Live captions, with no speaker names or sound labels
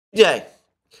Yeah,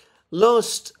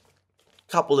 last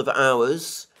couple of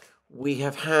hours we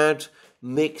have had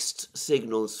mixed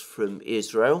signals from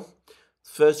Israel.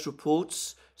 First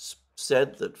reports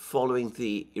said that following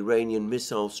the Iranian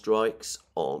missile strikes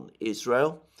on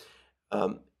Israel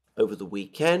over the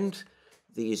weekend,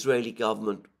 the Israeli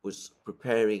government was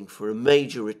preparing for a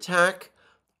major attack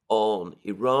on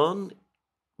Iran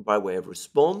by way of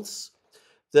response.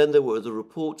 Then there were the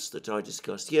reports that I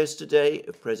discussed yesterday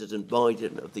of President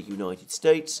Biden of the United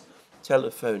States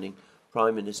telephoning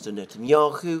Prime Minister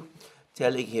Netanyahu,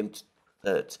 telling him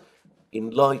that in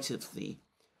light of the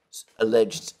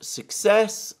alleged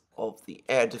success of the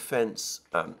air defense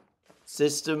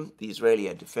system, the Israeli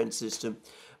air defense system,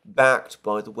 backed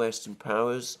by the Western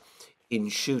powers in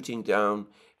shooting down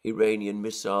Iranian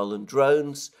missile and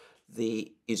drones,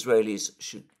 the Israelis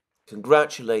should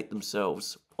congratulate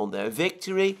themselves on their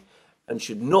victory and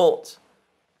should not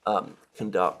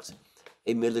conduct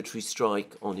a military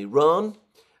strike on Iran.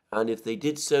 And if they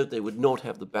did so, they would not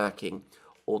have the backing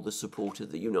or the support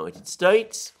of the United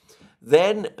States.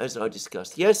 Then, as I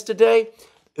discussed yesterday,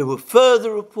 there were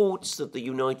further reports that the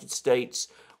United States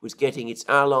was getting its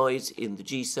allies in the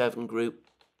G7 group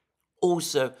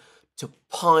also to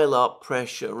pile up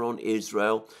pressure on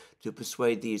Israel to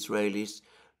persuade the Israelis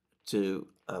to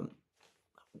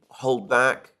hold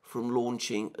back from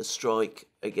launching a strike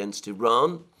against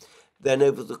Iran. Then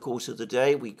over the course of the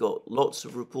day, we got lots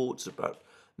of reports about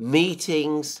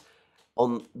meetings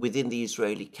within the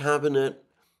Israeli cabinet.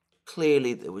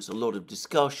 Clearly, there was a lot of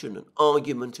discussion and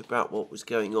argument about what was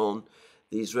going on.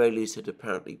 The Israelis had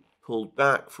apparently pulled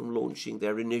back from launching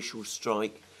their initial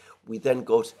strike. We then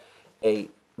got a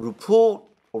report,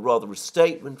 or rather a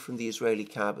statement from the Israeli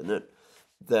cabinet,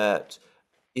 that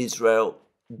Israel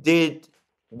did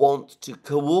want to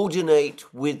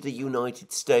coordinate with the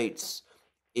United States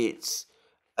its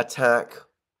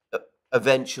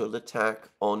eventual attack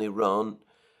on Iran.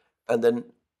 And then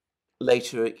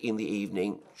later in the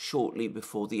evening, shortly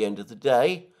before the end of the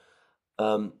day,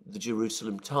 the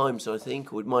Jerusalem Times, I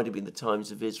think, or it might have been the Times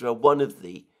of Israel, one of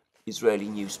the Israeli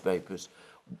newspapers,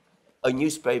 a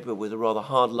newspaper with a rather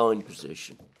hardline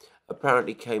position,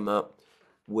 apparently came up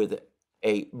with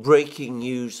a breaking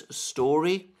news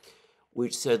story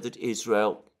which said that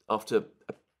Israel, after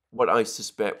what I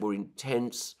suspect were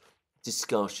intense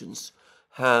discussions,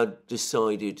 had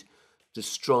decided to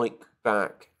strike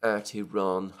back at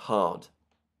Iran hard.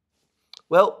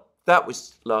 Well, that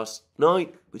was last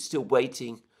night. We're still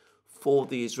waiting for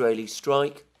the Israeli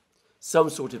strike. Some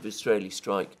sort of Israeli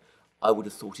strike, I would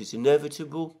have thought, is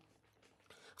inevitable.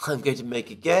 I'm going to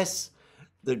make a guess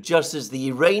that just as the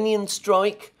Iranian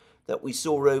strike that we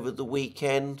saw over the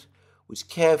weekend was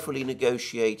carefully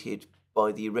negotiated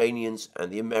by the Iranians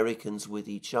and the Americans with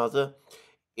each other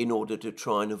in order to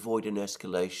try and avoid an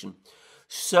escalation,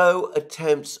 so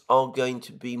attempts are going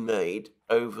to be made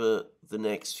over the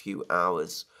next few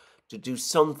hours to do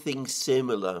something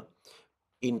similar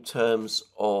in terms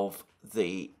of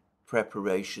the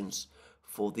preparations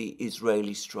for the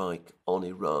Israeli strike on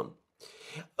Iran.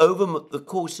 Over the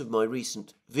course of my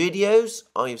recent videos,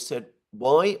 I have said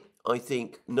why I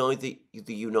think neither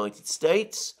the United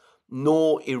States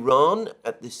nor Iran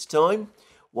at this time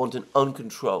want an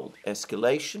uncontrolled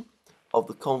escalation of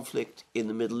the conflict in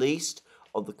the Middle East,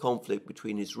 of the conflict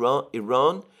between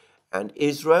Iran and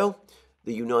Israel.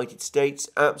 The United States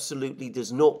absolutely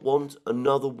does not want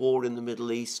another war in the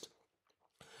Middle East,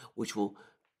 which will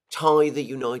tie the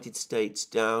United States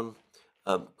down,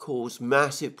 cause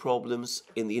massive problems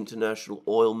in the international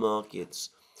oil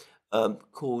markets,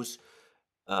 cause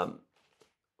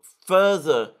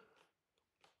further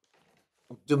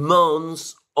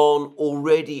demands on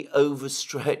already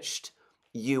overstretched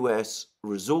US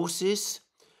resources,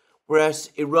 whereas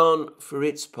Iran, for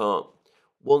its part,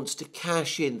 wants to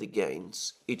cash in the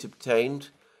gains it obtained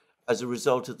as a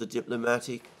result of the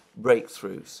diplomatic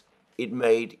breakthroughs it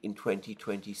made in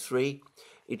 2023,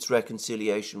 its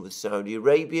reconciliation with Saudi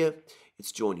Arabia,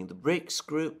 its joining the BRICS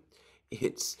group,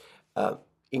 its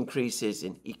increases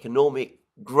in economic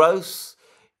growth,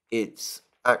 its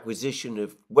acquisition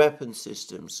of weapon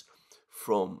systems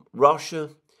from Russia.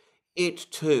 It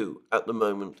too, at the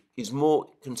moment, is more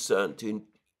concerned to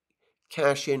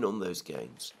cash in on those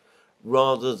gains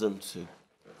rather than to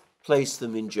place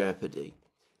them in jeopardy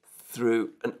through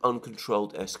an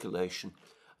uncontrolled escalation,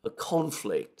 a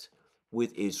conflict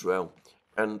with Israel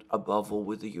and, above all,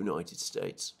 with the United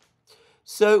States.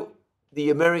 So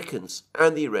the Americans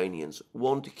and the Iranians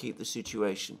want to keep the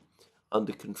situation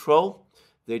under control.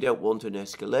 They don't want an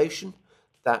escalation.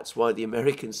 That's why the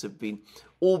Americans have been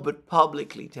all but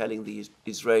publicly telling the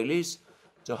Israelis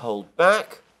to hold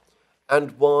back.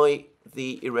 and why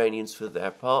the Iranians, for their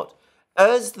part,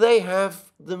 as they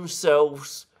have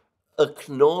themselves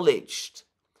acknowledged,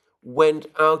 went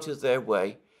out of their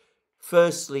way,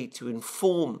 firstly, to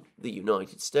inform the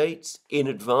United States in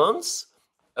advance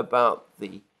about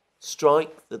the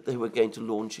strike that they were going to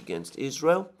launch against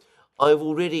Israel. I've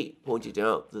already pointed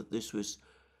out that this was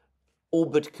all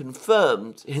but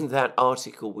confirmed in that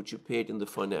article which appeared in the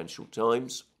Financial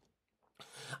Times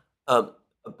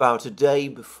about a day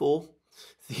before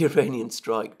the Iranian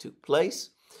strike took place,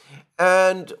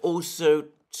 and also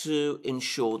to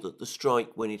ensure that the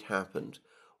strike, when it happened,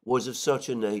 was of such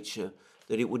a nature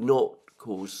that it would not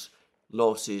cause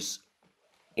losses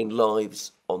in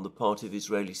lives on the part of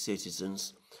Israeli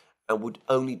citizens and would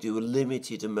only do a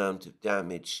limited amount of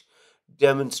damage,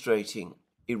 demonstrating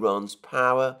Iran's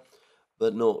power,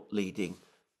 but not leading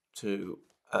to,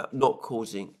 not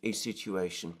causing a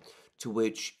situation to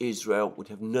which Israel would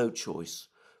have no choice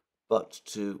but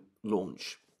to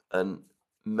launch a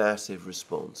massive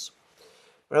response.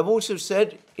 But I've also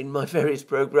said in my various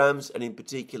programs, and in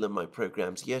particular my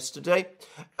programs yesterday,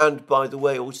 and by the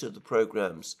way, also the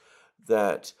programs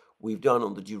that we've done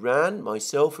on the Duran,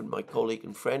 myself and my colleague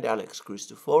and friend Alex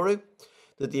Christoforou,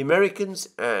 that the Americans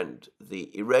and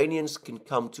the Iranians can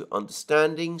come to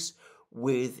understandings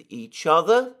with each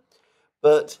other,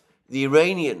 but the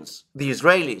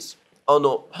Israelis are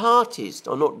not parties,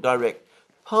 are not direct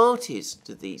parties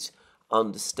to these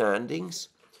understandings,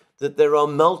 that there are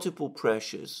multiple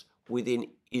pressures within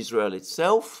Israel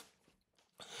itself.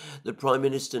 The Prime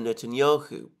Minister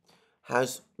Netanyahu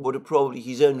has what are probably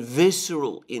his own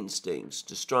visceral instincts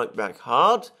to strike back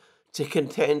hard, to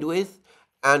contend with,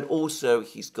 and also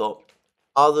he's got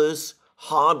others,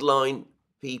 hardline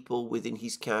people within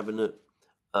his cabinet,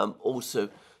 also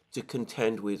to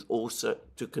contend with,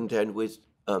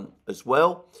 as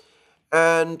well.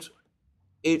 And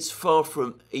it's far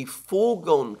from a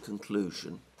foregone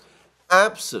conclusion,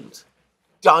 absent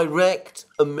direct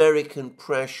American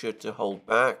pressure to hold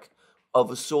back, of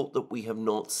a sort that we have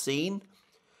not seen,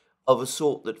 of a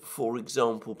sort that, for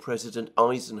example, President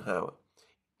Eisenhower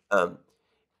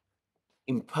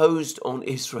imposed on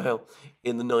Israel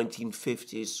in the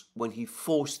 1950s when he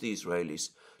forced the Israelis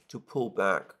to pull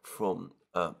back from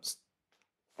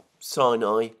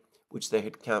Sinai, which they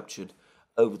had captured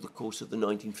over the course of the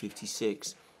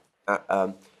 1956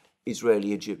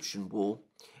 Israeli-Egyptian war.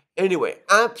 Anyway,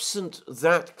 absent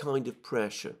that kind of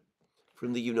pressure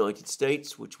from the United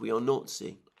States, which we are not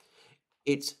seeing,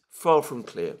 it's far from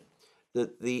clear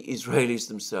that the Israelis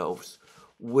themselves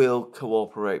will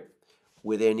cooperate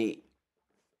with any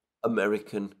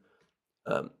American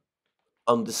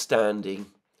understanding,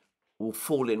 or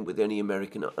fall in with any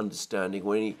American understanding,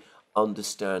 or any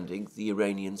understanding the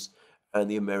Iranians and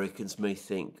the Americans may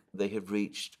think they have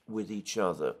reached with each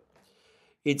other.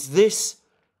 It's this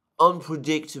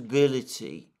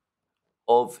unpredictability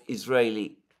of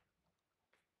Israeli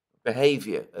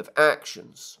behavior, of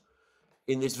actions,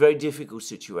 in this very difficult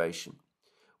situation,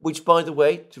 which, by the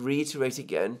way, to reiterate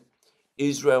again,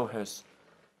 Israel has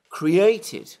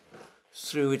created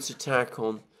through its attack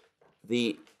on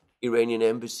the Iranian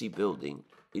embassy building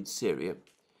in Syria.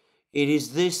 It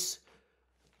is this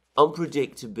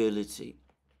unpredictability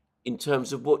in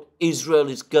terms of what Israel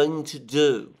is going to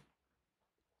do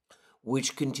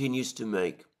which continues to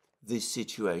make this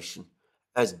situation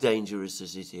as dangerous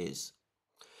as it is.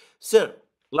 So,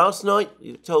 last night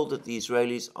you were told that the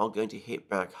Israelis are going to hit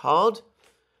back hard.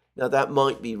 Now that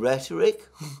might be rhetoric.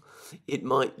 It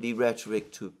might be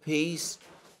rhetoric to appease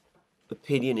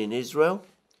opinion in Israel,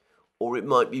 or it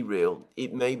might be real.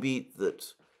 It may be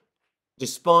that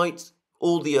despite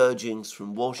all the urgings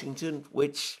from Washington,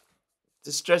 which,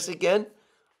 to stress again,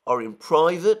 are in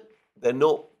private, they're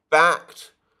not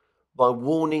backed by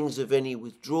warnings of any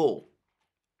withdrawal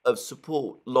of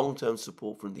support, long-term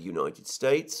support from the United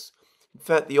States. In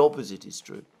fact, the opposite is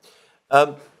true.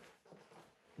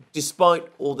 Despite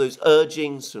all those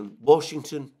urgings from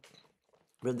Washington,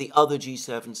 from the other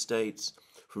G7 states,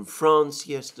 from France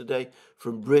yesterday,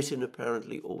 from Britain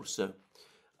apparently also,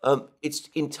 it's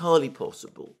entirely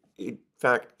possible. In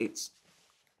fact, it's,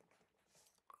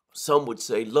 some would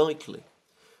say, likely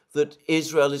that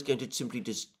Israel is going to simply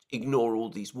just ignore all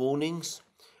these warnings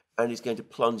and is going to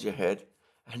plunge ahead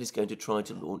and is going to try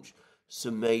to launch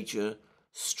some major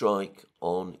strike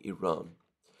on Iran.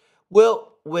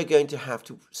 Well, we're going to have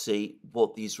to see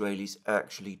what the Israelis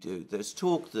actually do. There's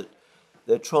talk that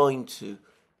they're trying to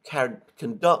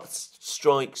conduct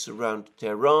strikes around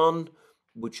Tehran,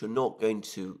 which are not going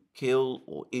to kill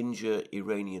or injure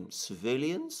Iranian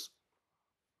civilians,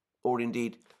 or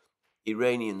indeed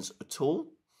Iranians at all.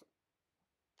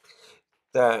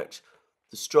 That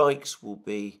The strikes will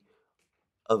be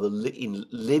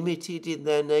limited in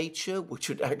their nature, which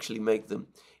would actually make them,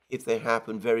 if they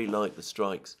happen, very like the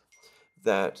strikes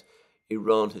that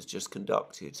Iran has just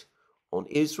conducted on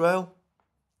Israel.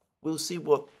 We'll see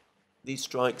what these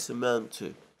strikes amount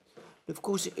to. Of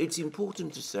course, it's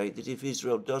important to say that if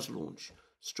Israel does launch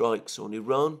strikes on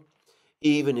Iran,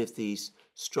 even if these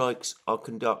strikes are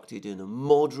conducted in a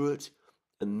moderate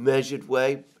and measured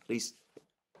way, at least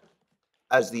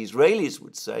as the Israelis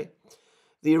would say,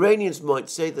 the Iranians might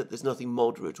say that there's nothing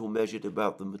moderate or measured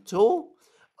about them at all.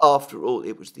 After all,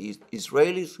 it was the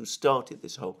Israelis who started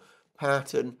this whole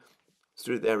pattern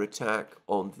through their attack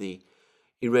on the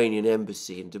Iranian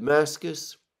embassy in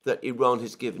Damascus, that Iran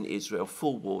has given Israel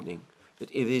full warning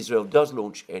that if Israel does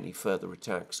launch any further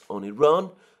attacks on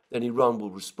Iran, then Iran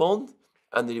will respond,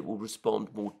 and that it will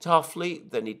respond more toughly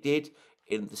than it did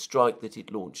in the strike that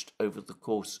it launched over the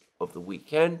course of the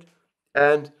weekend.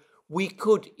 And we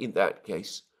could, in that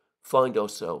case, find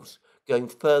ourselves going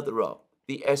further up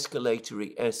the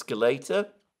escalatory escalator,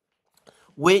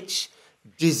 which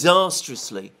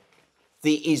disastrously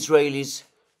the Israelis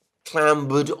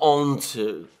clambered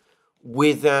onto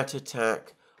with that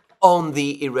attack on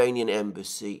the Iranian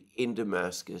embassy in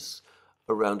Damascus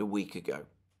around a week ago,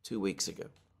 2 weeks ago.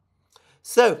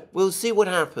 So we'll see what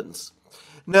happens.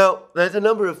 Now, there's a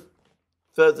number of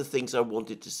further things I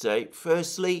wanted to say.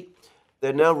 Firstly,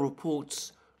 there are now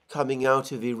reports coming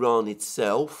out of Iran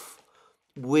itself,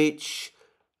 which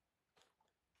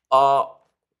are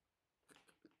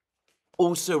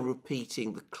also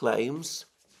repeating the claims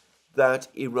that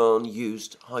Iran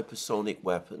used hypersonic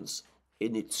weapons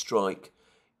in its strike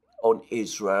on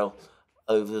Israel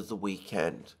over the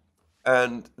weekend.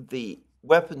 And the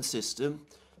weapon system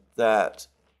that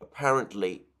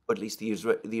apparently, or at least the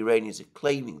Iranians are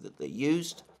claiming that they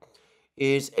used,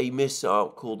 is a missile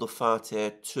called the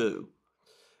Fatteh 2.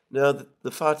 Now,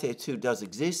 the Fatteh 2 does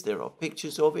exist. There are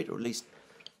pictures of it, or at least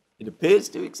it appears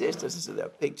to exist. As I said, there are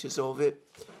pictures of it.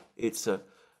 It's a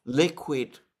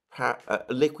liquid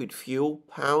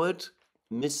fuel-powered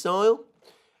missile,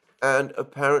 and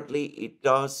apparently it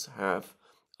does have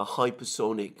a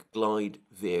hypersonic glide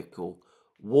vehicle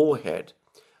warhead.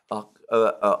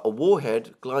 A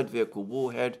warhead, glide vehicle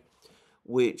warhead,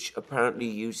 which apparently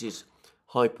uses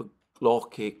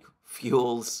hyperglothic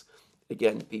fuels.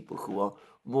 Again, people who are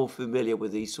more familiar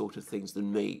with these sort of things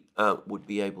than me would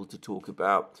be able to talk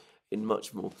about in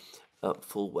much more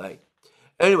full way.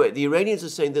 Anyway, the Iranians are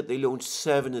saying that they launched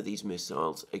 7 of these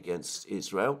missiles against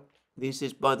Israel. This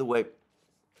is, by the way,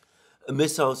 a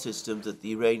missile system that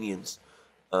the Iranians,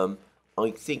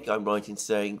 I think I'm right in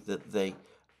saying that they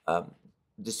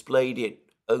displayed it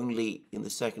only in the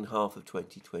second half of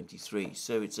 2023.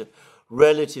 So it's a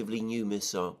relatively new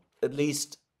missile. At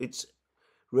least it's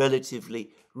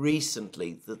relatively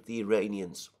recently that the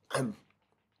Iranians have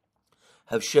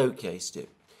showcased it.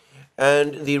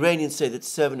 And the Iranians say that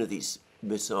 7 of these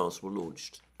missiles were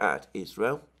launched at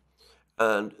Israel,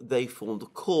 and they form the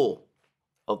core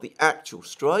of the actual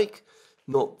strike,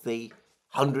 not the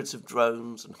hundreds of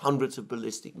drones and hundreds of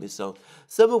ballistic missiles,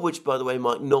 some of which, by the way,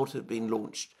 might not have been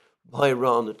launched by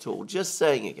Iran at all. Just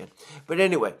saying again. But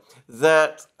anyway,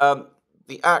 that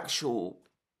the actual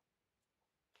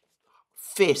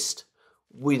fist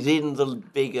within the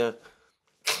bigger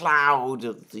cloud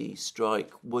of the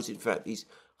strike was, in fact, these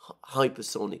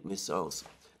hypersonic missiles.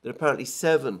 That apparently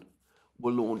 7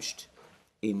 were launched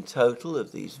in total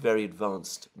of these very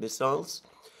advanced missiles.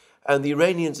 And the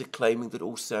Iranians are claiming that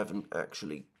all 7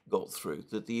 actually got through,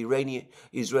 that the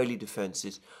Israeli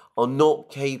defenses are not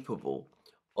capable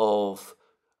of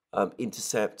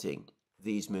intercepting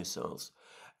these missiles.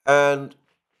 And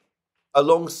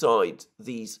alongside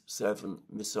these 7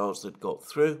 missiles that got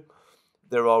through,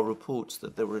 there are reports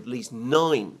that there were at least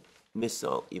 9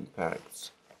 missile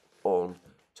impacts on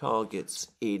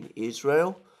targets in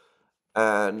Israel.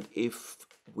 And if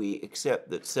we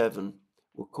accept that 7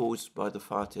 were caused by the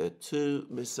Fatteh 2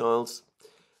 missiles,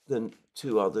 then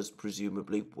 2 others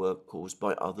presumably were caused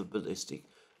by other ballistic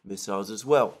missiles as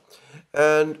well.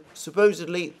 And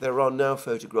supposedly there are now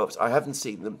photographs, I haven't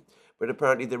seen them, but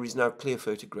apparently there is now clear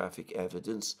photographic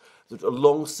evidence that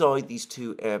alongside these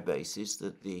 2 air bases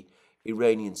that the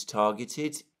Iranians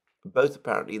targeted, both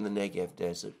apparently in the Negev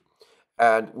desert,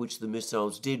 and which the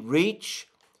missiles did reach,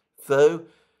 though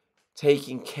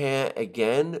taking care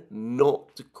again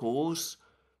not to cause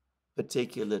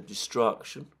particular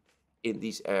destruction in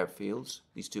these airfields,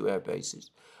 these 2 air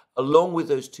bases. Along with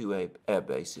those 2 air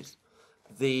bases,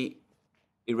 the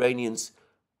Iranians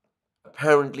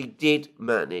apparently did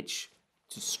manage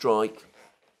to strike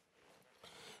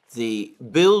the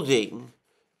building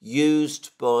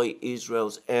used by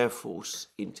Israel's Air Force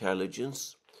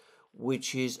intelligence,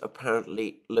 which is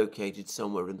apparently located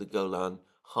somewhere in the Golan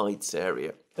Heights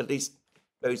area. At least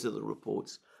those are the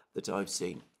reports that I've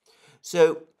seen.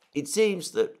 So it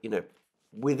seems that,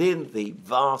 within the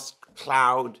vast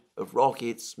cloud of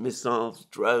rockets, missiles,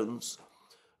 drones,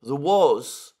 there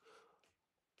was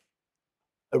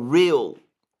a real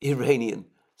Iranian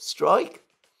strike,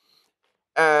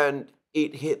 and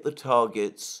it hit the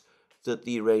targets that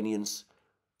the Iranians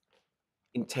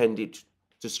intended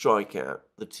to strike at,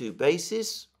 the two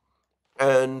bases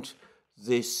and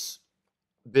this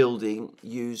building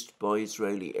used by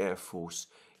Israeli Air Force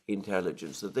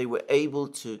intelligence, that they were able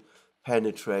to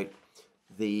penetrate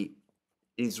the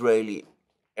Israeli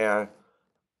air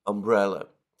umbrella.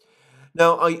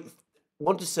 Now, I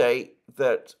want to say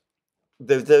that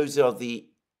though those are the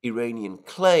Iranian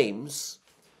claims,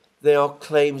 they are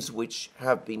claims which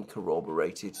have been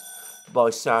corroborated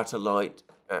by satellite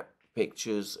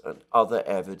pictures and other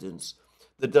evidence.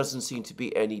 There doesn't seem to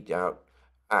be any doubt,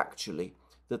 actually,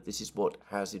 that this is what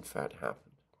has in fact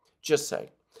happened. Just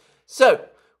saying. So,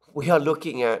 we are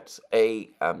looking at a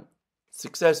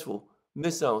successful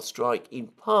missile strike, in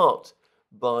part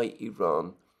by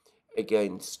Iran,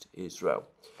 against Israel.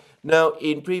 Now,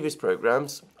 in previous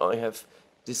programs, I have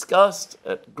discussed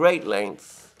at great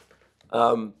length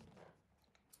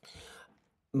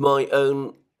my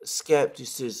own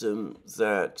skepticism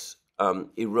that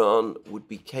Iran would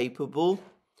be capable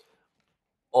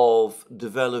of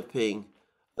developing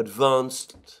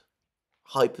advanced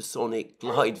hypersonic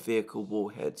glide vehicle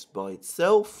warheads by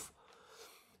itself.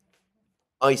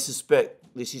 I suspect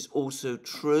this is also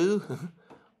true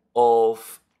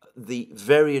of the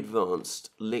very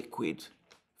advanced liquid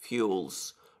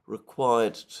fuels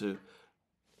required to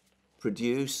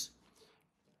produce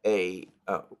a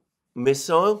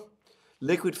missile.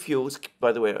 Liquid fuels,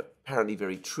 by the way, are apparently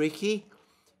very tricky.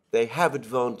 They have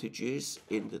advantages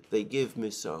in that they give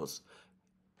missiles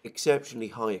exceptionally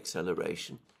high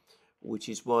acceleration, which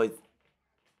is why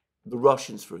the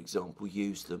Russians, for example,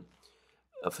 use them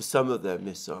for some of their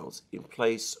missiles in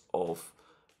place of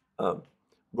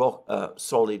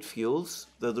solid fuels,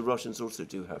 though the Russians also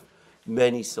do have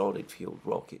many solid fueled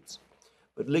rockets.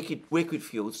 But liquid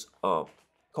fuels are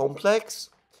complex.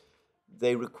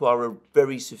 They require a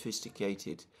very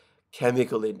sophisticated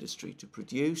chemical industry to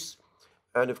produce.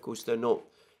 And of course, they're not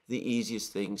the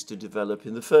easiest things to develop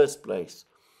in the first place.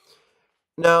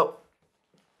 Now,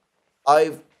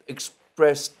 I've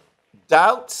expressed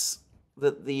doubts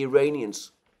that the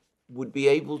Iranians would be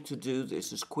able to do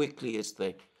this as quickly as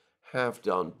they have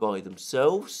done by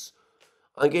themselves.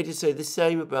 I'm going to say the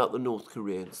same about the North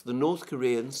Koreans. The North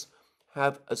Koreans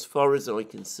have, as far as I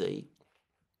can see,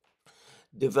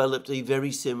 developed a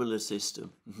very similar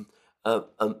system.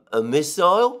 A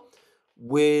missile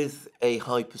with a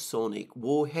hypersonic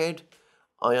warhead.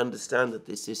 I understand that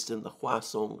this system, the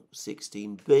Hwasong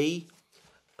 16B,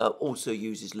 also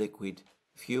uses liquid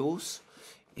fuels.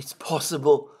 It's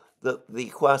possible that the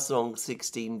Hwasong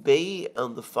 16B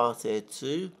and the Fatteh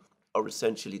 2 are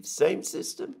essentially the same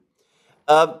system.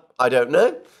 I don't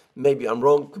know. Maybe I'm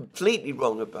wrong, completely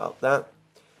wrong about that.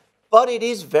 But it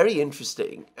is very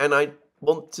interesting, and I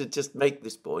want to just make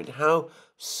this point, how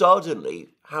suddenly,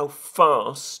 how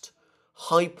fast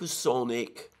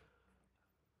hypersonic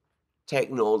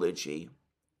technology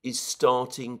is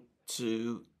starting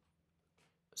to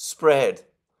spread.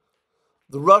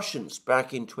 The Russians,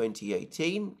 back in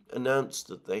 2018, announced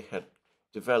that they had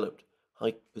developed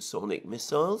hypersonic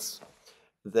missiles.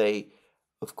 They,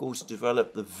 of course,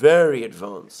 developed the very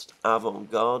advanced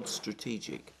avant-garde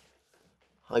strategic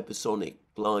hypersonic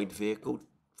glide vehicle,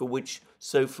 for which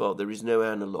so far there is no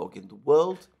analogue in the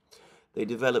world. They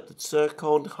developed the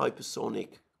Zircon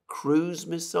hypersonic cruise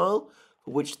missile,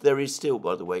 for which there is still,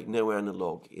 by the way, no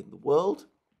analogue in the world.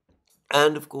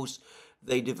 And, of course,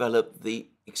 they developed the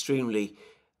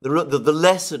the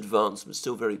less advanced but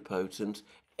still very potent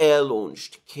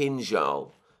air-launched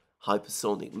Kinjal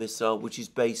hypersonic missile, which is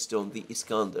based on the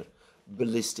Iskander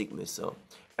ballistic missile.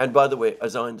 And by the way,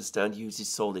 as I understand, uses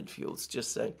solid fuels,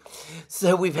 just saying.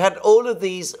 So we've had all of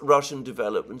these Russian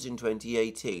developments in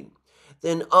 2018.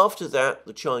 Then after that,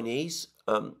 the Chinese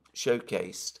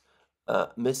showcased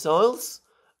missiles,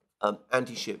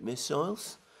 anti-ship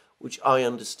missiles, which I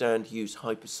understand use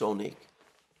hypersonic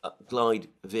glide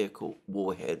vehicle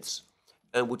warheads,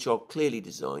 and which are clearly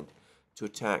designed to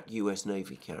attack US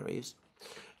Navy carriers.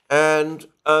 And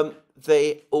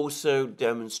they also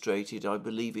demonstrated, I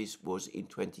believe it was in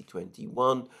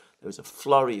 2021, there was a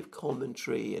flurry of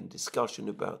commentary and discussion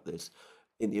about this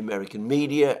in the American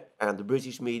media and the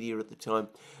British media at the time.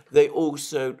 They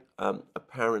also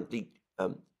apparently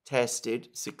tested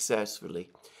successfully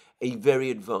a very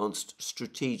advanced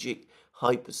strategic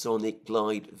hypersonic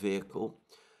glide vehicle,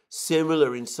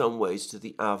 similar in some ways to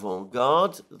the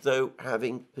Avant-Garde, though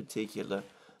having particular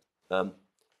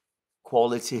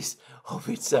qualities of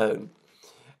its own.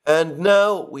 And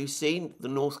now we've seen the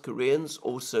North Koreans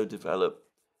also develop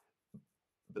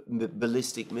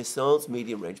ballistic missiles,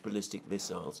 medium-range ballistic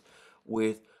missiles,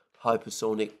 with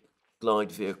hypersonic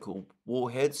glide vehicle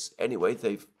warheads. Anyway,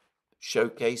 they've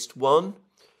showcased one.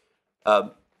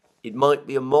 It might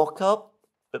be a mock-up,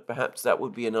 but perhaps that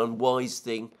would be an unwise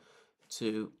thing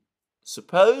to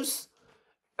suppose.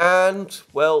 And,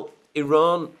 well,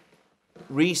 Iran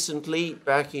recently,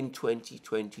 back in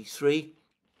 2023,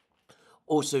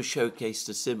 also showcased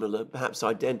a similar, perhaps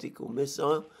identical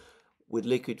missile with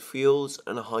liquid fuels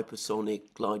and a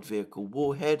hypersonic glide vehicle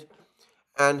warhead,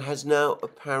 and has now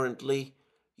apparently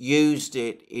used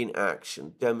it in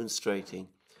action, demonstrating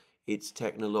its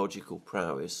technological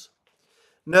prowess.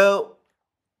 Now,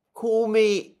 call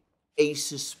me a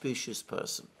suspicious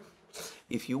person,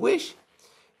 if you wish,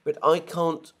 but I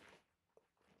can't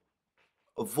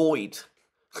avoid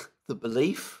the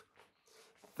belief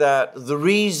that the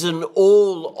reason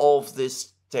all of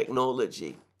this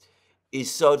technology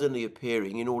is suddenly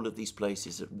appearing in all of these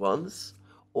places at once,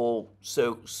 or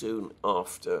so soon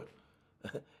after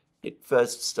it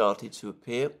first started to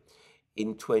appear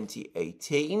in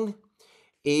 2018,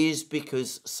 is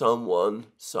because someone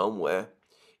somewhere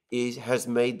has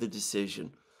made the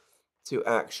decision to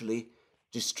actually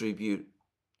distribute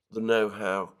the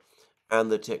know-how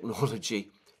and the technology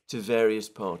to various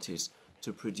parties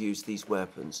to produce these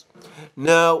weapons.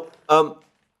 Now,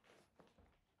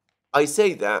 I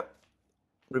say that,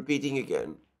 repeating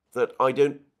again, that I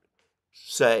don't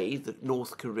say that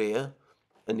North Korea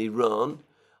and Iran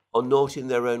are not in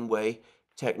their own way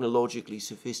technologically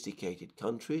sophisticated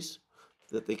countries,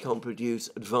 that they can't produce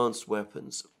advanced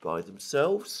weapons by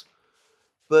themselves,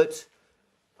 but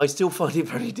I still find it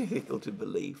very difficult to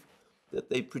believe that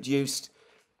they produced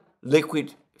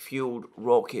liquid-fueled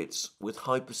rockets with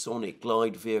hypersonic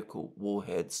glide vehicle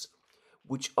warheads,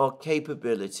 which are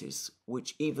capabilities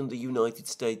which even the United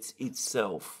States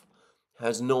itself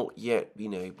has not yet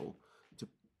been able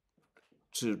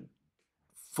to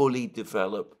fully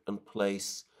develop and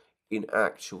place in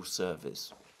actual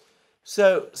service.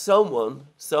 So someone,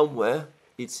 somewhere,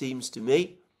 it seems to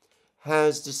me,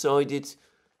 has decided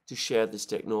to share this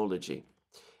technology.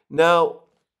 Now,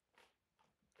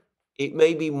 it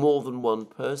may be more than one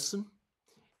person.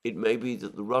 It may be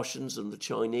that the Russians and the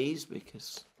Chinese,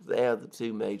 because they are the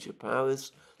two major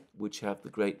powers which have the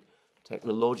great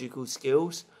technological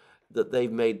skills, that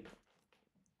they've made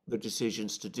the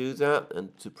decisions to do that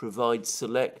and to provide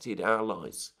selected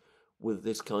allies with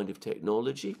this kind of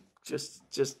technology. Just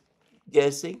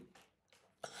guessing.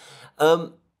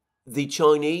 The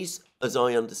Chinese, as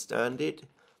I understand it,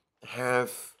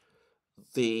 have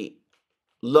the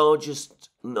largest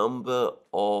number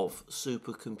of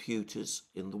supercomputers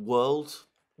in the world,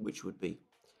 which would be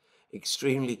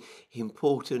extremely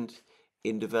important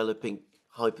in developing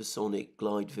hypersonic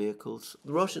glide vehicles.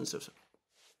 The Russians have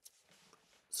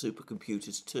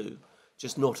supercomputers too,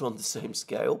 just not on the same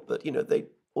scale, but they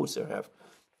also have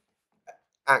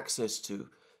access to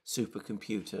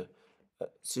supercomputers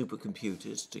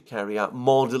to carry out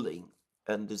modeling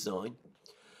and design.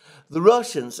 The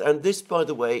Russians, and this, by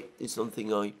the way, is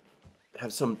something I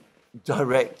have some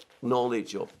direct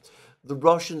knowledge of, the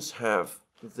Russians have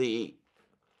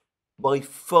by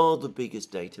far the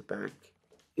biggest data bank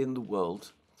in the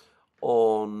world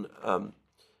on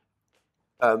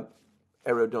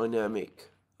aerodynamic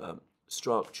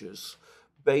structures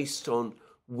based on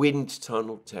wind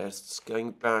tunnel tests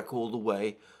going back all the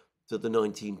way to the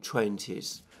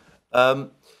 1920s.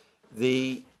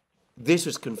 This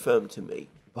was confirmed to me,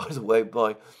 by the way,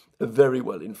 by a very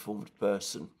well-informed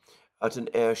person at an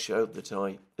air show that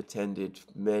I attended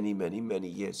many, many, many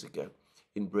years ago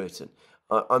in Britain.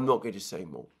 I'm not going to say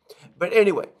more. But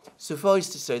anyway, suffice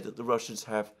to say that the Russians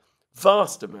have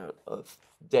vast amount of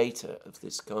data of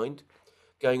this kind,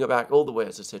 going back all the way,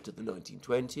 as I said, to the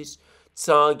 1920s.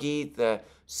 Tsagi, their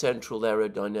Central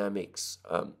Aerodynamics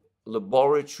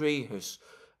laboratory, has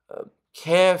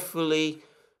carefully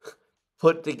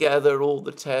put together all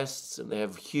the tests, and they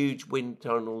have huge wind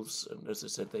tunnels. And as I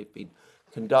said, they've been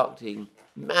conducting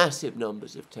massive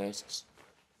numbers of tests,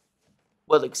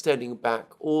 well, extending back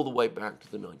all the way back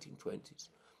to the 1920s.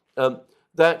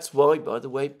 That's why, by the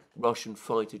way, Russian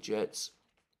fighter jets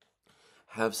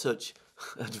have such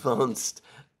advanced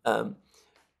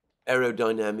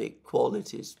aerodynamic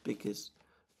qualities, because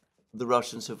the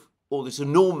Russians have all this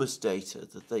enormous data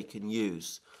that they can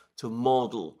use to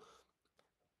model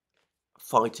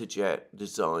fighter jet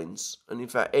designs, and in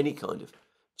fact any kind of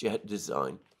jet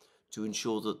design, to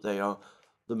ensure that they are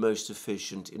the most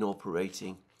efficient in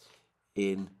operating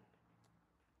in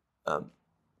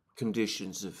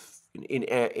conditions of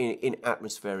in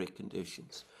atmospheric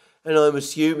conditions. And I'm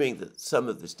assuming that some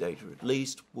of this data at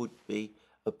least would be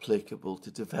applicable to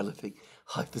developing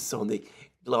hypersonic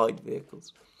glide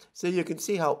vehicles. So you can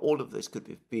see how all of this could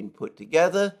have been put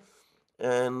together,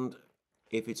 and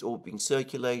if it's all being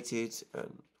circulated, and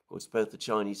of course both the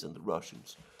Chinese and the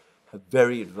Russians have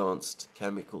very advanced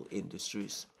chemical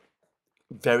industries,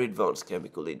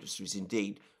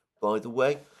 indeed. By the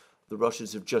way, the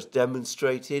Russians have just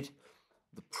demonstrated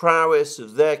the prowess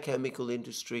of their chemical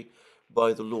industry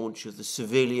by the launch of the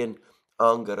civilian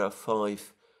Angara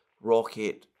 5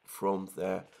 rocket from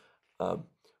their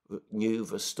new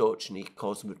Vostochny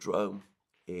cosmodrome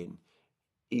in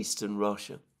eastern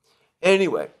Russia.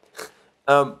 Anyway,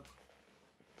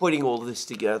 putting all this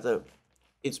together,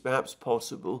 it's perhaps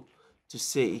possible to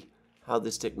see how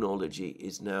this technology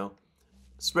is now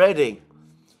spreading.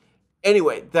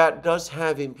 Anyway, that does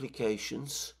have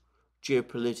implications,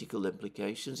 geopolitical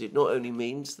implications. It not only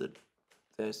means that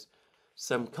there's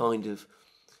some kind of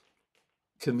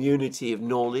community of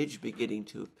knowledge beginning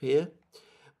to appear,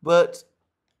 but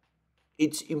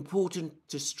it's important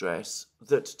to stress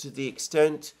that to the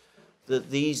extent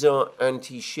that these are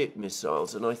anti-ship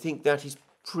missiles, and I think that is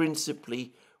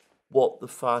principally what the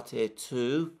Fatteh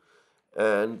 2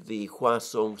 and the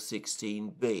Hwasong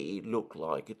 16B look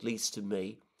like, at least to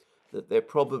me, that they're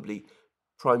probably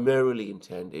primarily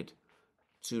intended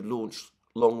to launch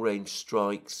long-range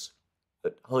strikes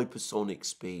at hypersonic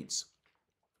speeds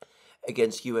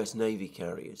against US Navy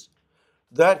carriers.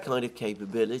 That kind of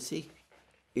capability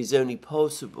is only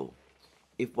possible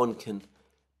if one can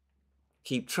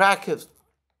keep track of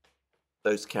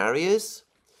those carriers.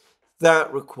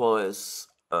 That requires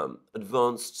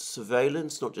advanced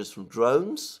surveillance, not just from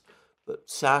drones, but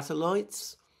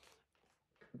satellites.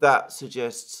 That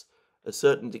suggests a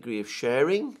certain degree of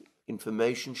sharing,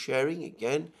 information sharing,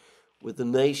 again, with the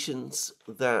nations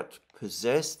that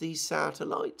possess these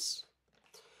satellites.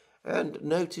 And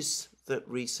notice that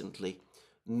recently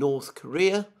North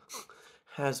Korea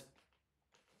has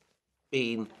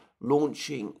been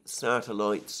launching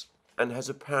satellites and has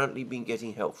apparently been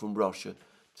getting help from Russia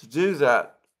to do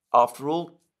that. After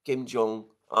all, Kim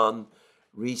Jong-un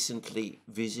recently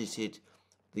visited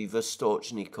the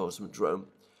Vostochny cosmodrome,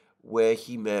 where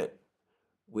he met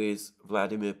with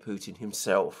Vladimir Putin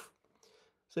himself.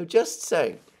 So just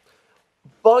saying.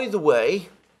 By the way,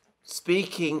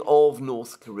 speaking of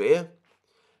North Korea,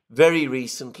 very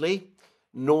recently,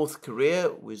 North Korea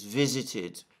was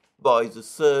visited by the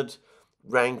third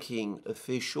ranking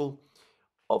official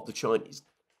of the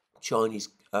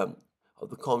of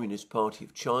the Communist Party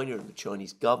of China and the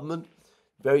Chinese government.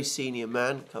 Very senior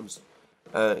man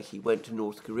he went to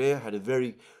North Korea, had a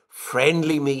very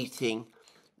friendly meeting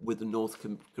with the North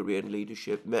Korean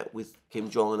leadership, met with Kim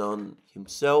Jong-un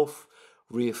himself,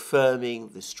 reaffirming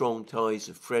the strong ties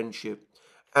of friendship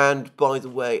and, by the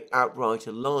way, outright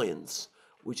alliance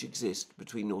which exist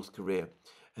between North Korea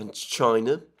and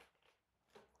China.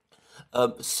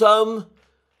 Some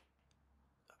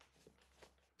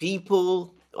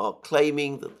people are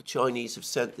claiming that the Chinese have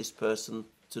sent this person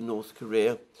to North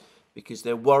Korea because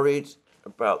they're worried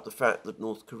about the fact that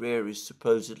North Korea is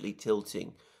supposedly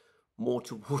tilting more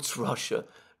towards Russia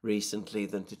recently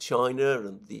than to China,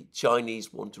 and the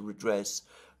Chinese want to redress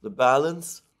the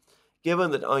balance.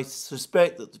 Given that I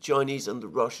suspect that the Chinese and the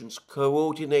Russians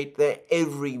coordinate their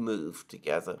every move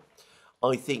together,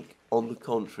 I think, on the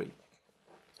contrary,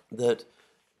 that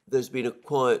there's been a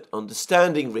quiet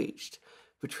understanding reached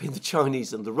between the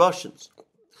Chinese and the Russians,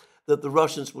 that the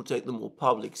Russians will take the more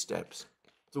public steps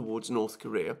towards North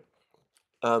Korea,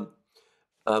 the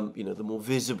more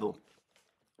visible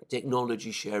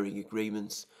technology sharing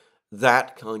agreements,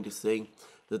 that kind of thing,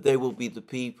 that they will be the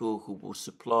people who will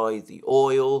supply the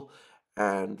oil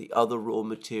and the other raw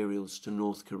materials to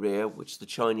North Korea, which the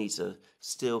Chinese are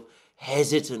still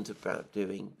hesitant about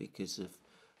doing because of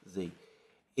the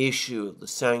issue of the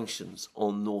sanctions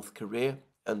on North Korea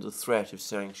and the threat of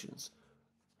sanctions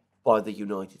by the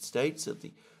United States. So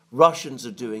the Russians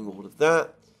are doing all of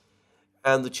that,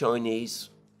 and the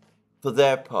Chinese, for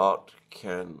their part,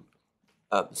 can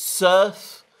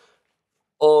surf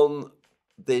on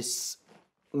this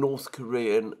North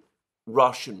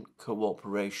Korean-Russian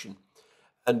cooperation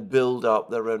and build up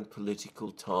their own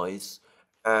political ties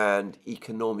and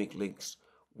economic links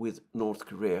with North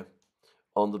Korea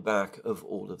on the back of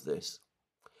all of this.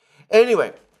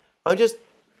 Anyway, I just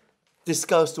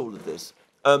discussed all of this.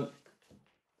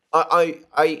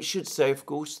 I should say, of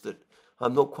course, that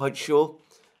I'm not quite sure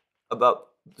about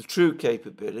the true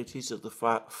capabilities of the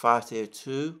Fatteh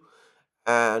 2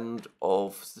 and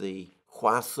of the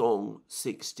Hwasong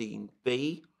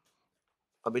 16B.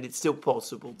 I mean, it's still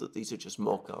possible that these are just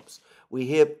mock-ups. We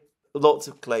hear lots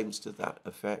of claims to that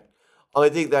effect. I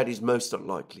think that is most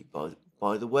unlikely,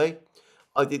 by the way.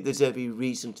 I think there's every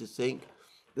reason to think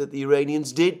that the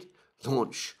Iranians did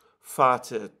launch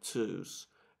Fatteh 2s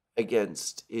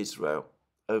against Israel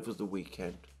over the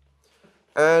weekend.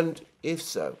 And if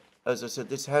so, as I said,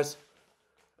 this has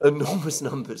enormous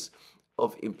numbers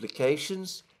of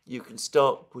implications. You can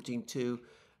start putting two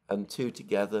and two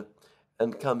together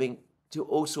and coming to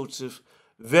all sorts of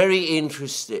very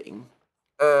interesting,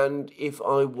 and if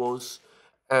I was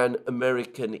an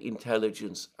American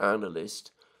intelligence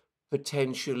analyst,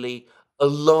 potentially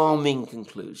alarming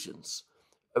conclusions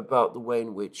about the way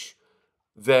in which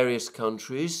various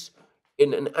countries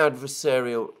in an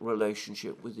adversarial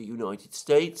relationship with the United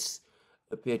States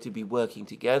appear to be working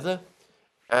together,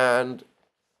 and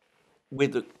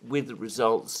with the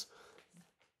results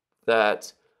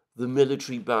that the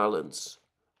military balance,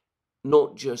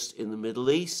 not just in the Middle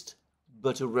East,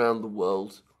 but around the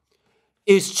world,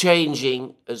 is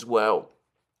changing as well.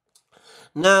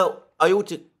 Now, I ought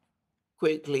to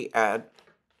quickly add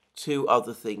two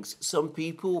other things. Some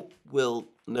people will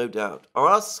no doubt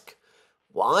ask,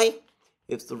 why,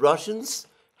 if the Russians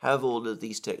have all of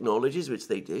these technologies, which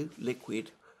they do,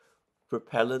 liquid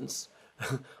propellants,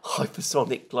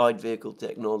 hypersonic glide vehicle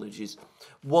technologies,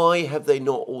 why have they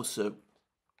not also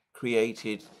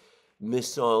created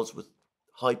missiles with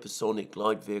hypersonic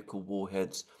glide vehicle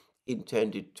warheads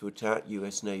intended to attack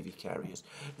US Navy carriers?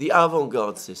 The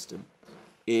Avant-Garde system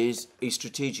is a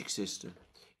strategic system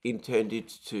intended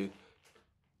to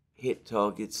hit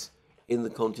targets in the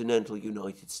continental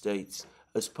United States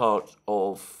as part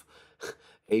of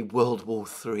a World War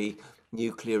III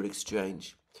nuclear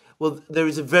exchange. Well, there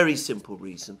is a very simple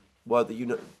reason why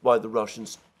the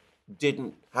Russians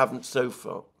haven't so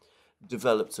far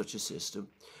developed such a system,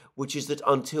 which is that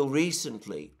until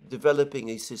recently, developing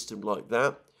a system like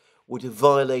that would have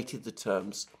violated the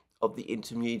terms of the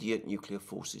Intermediate Nuclear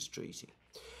Forces Treaty.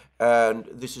 And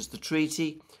this is the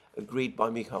treaty agreed by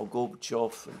Mikhail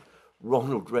Gorbachev and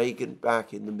Ronald Reagan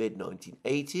back in the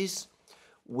mid-1980s,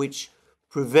 which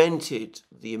prevented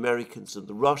the Americans and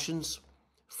the Russians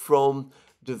from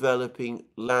developing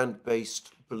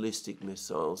land-based ballistic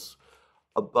missiles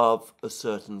above a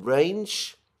certain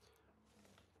range,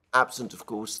 absent, of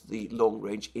course, the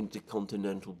long-range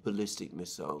intercontinental ballistic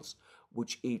missiles,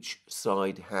 which each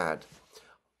side had.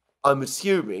 I'm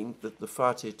assuming that the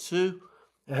Fatteh 2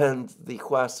 and the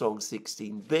Hwasong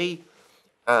 16B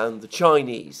and the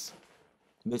Chinese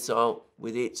missile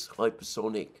with its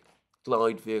hypersonic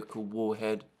glide vehicle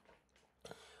warhead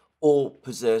all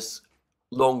possess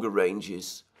longer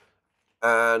ranges,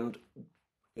 and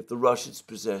if the Russians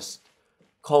possessed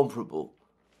comparable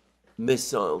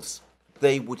missiles,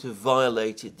 they would have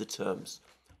violated the terms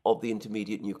of the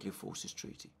Intermediate Nuclear Forces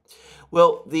Treaty.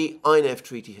 Well, the INF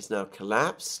Treaty has now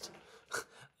collapsed.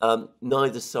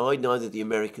 Neither side, neither the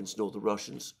Americans nor the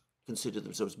Russians, consider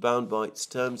themselves bound by its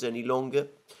terms any longer.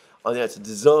 I think that's a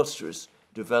disastrous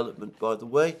development, by the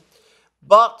way.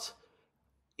 But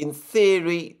in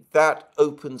theory, that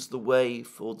opens the way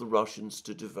for the Russians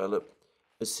to develop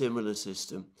a similar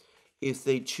system if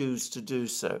they choose to do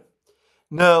so.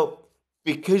 Now,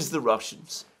 because the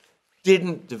Russians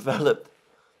didn't develop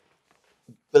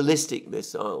ballistic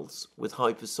missiles with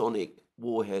hypersonic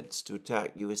warheads to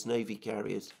attack US Navy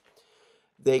carriers,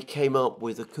 they came up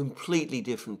with a completely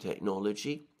different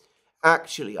technology.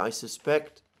 Actually, I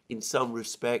suspect, in some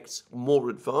respects, more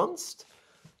advanced,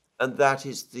 and that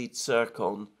is the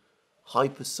Zircon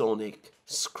hypersonic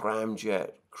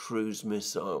scramjet cruise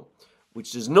missile,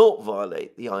 which does not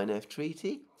violate the INF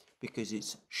Treaty because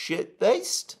it's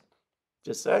ship-based,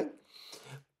 just saying,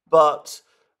 but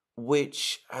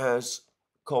which has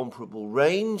comparable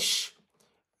range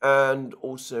and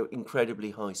also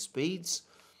incredibly high speeds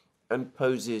and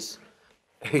poses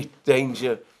a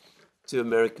danger to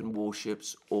American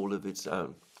warships all of its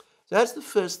own. So that's the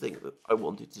first thing that I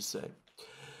wanted to say.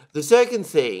 The second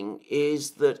thing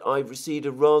is that I've received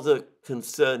a rather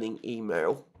concerning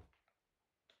email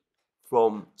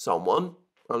from someone,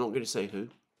 I'm not going to say who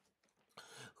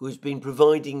has been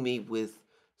providing me with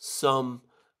some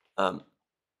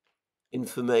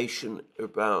information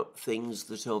about things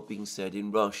that are being said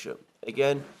in Russia.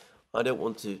 Again, I don't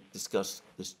want to discuss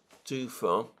this too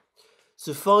far.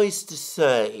 Suffice to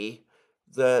say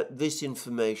that this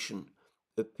information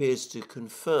appears to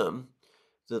confirm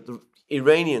that the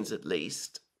Iranians, at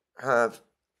least, have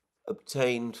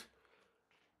obtained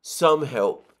some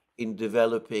help in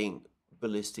developing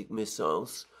ballistic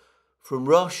missiles from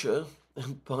Russia,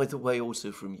 and by the way,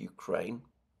 also from Ukraine,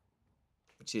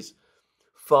 which is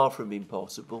far from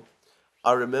impossible.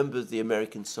 I remember the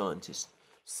American scientist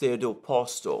Theodore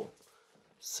Postol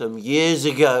some years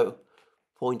ago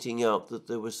pointing out that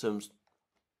there were some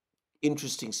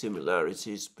interesting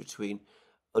similarities between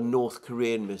a North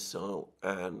Korean missile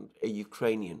and a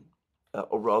Ukrainian,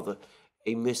 or rather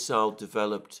a missile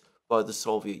developed by the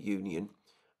Soviet Union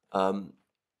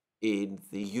in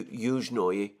the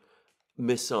Yuzhnoye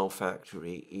missile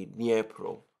factory in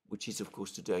Dnipro, which is of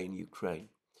course today in Ukraine.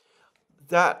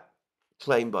 That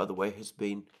claim, by the way, has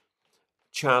been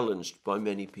challenged by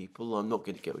many people. I'm not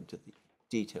going to go into the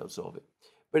details of it.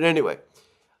 But anyway,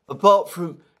 apart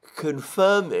from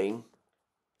confirming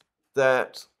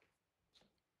that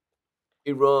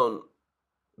Iran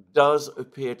does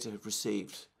appear to have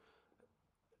received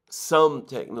some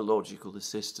technological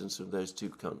assistance from those two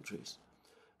countries,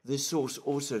 this source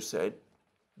also said,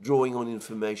 drawing on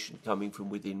information coming from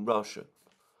within Russia,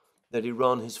 that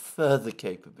Iran has further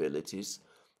capabilities,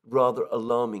 rather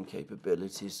alarming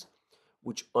capabilities,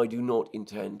 which I do not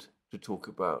intend to talk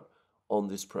about on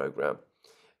this program.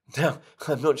 Now,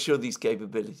 I'm not sure these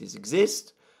capabilities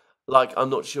exist, like I'm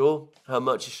not sure how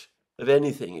much of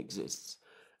anything exists.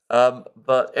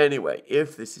 But anyway,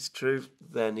 if this is true,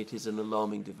 then it is an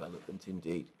alarming development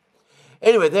indeed.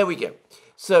 Anyway, there we go.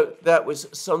 So that was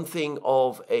something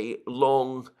of a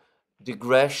long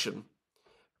digression,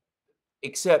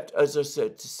 except, as I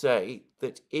said, to say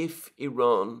that if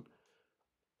Iran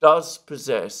does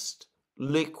possess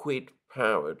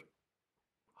liquid-powered,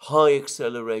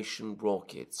 high-acceleration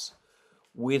rockets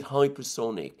with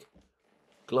hypersonic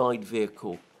glide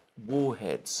vehicle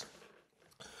warheads,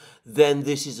 then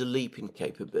this is a leap in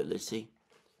capability,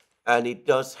 and it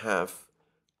does have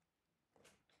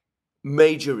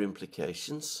major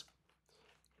implications,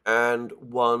 and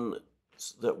one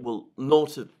that will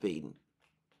not have been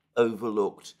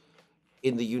overlooked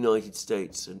in the United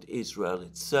States and Israel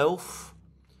itself,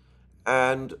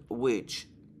 and which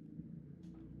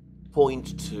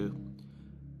point to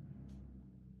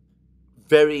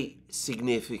very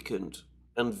significant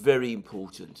and very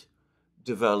important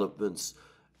developments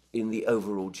in the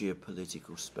overall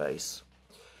geopolitical space.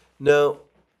 Now,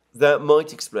 that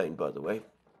might explain, by the way,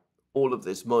 all of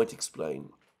this might explain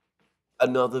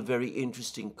another very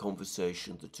interesting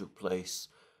conversation that took place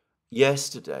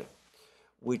yesterday,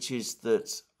 which is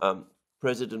that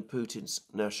President Putin's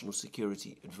national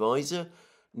security advisor,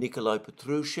 Nikolai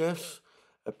Patrushev,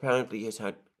 apparently has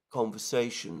had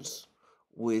conversations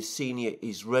with senior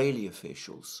Israeli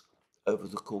officials over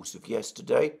the course of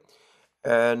yesterday.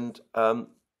 And,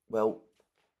 well,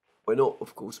 we're not,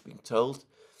 of course, being told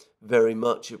very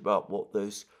much about what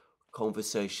those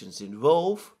conversations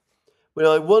involve. But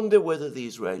I wonder whether the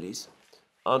Israelis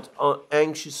are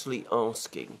anxiously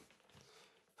asking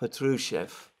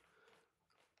Patrushev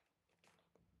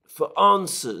for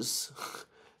answers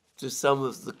to some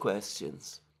of the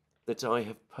questions that I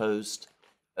have posed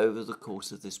over the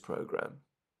course of this program.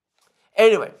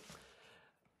 Anyway,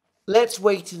 let's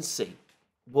wait and see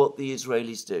what the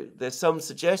Israelis do. There's some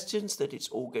suggestions that it's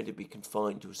all going to be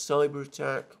confined to a cyber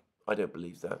attack. I don't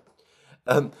believe that.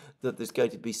 That there's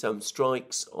going to be some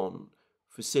strikes on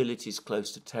facilities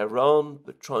close to Tehran,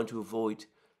 but trying to avoid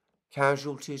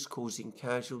casualties, causing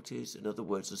casualties, in other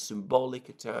words, a symbolic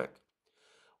attack.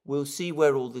 We'll see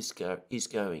where all this is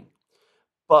going.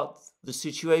 But the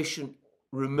situation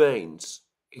remains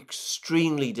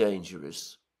extremely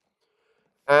dangerous.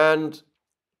 And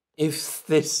if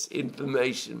this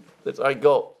information that I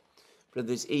got from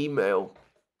this email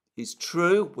is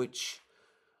true, which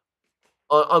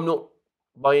I'm not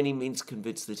by any means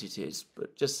convinced that it is,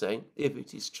 but just saying, if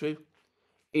it is true,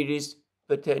 it is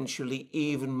potentially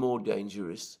even more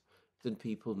dangerous than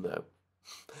people know.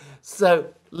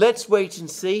 So let's wait and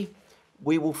see.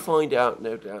 We will find out,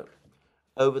 no doubt,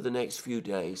 over the next few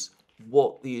days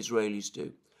what the Israelis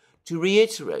do. To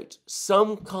reiterate,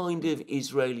 some kind of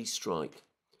Israeli strike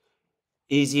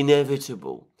is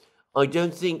inevitable. I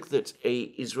don't think that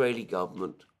an Israeli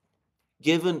government,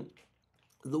 given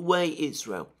the way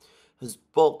Israel has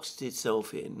boxed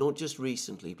itself in, not just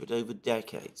recently, but over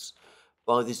decades,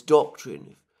 by this doctrine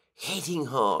of hitting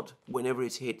hard whenever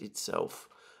it's hit itself,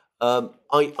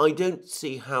 I don't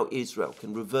see how Israel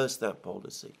can reverse that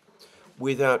policy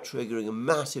without triggering a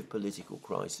massive political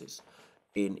crisis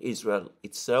in Israel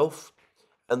itself.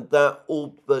 And that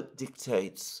all but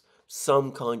dictates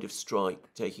some kind of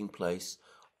strike taking place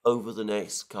over the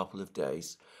next couple of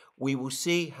days. We will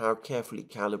see how carefully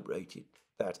calibrated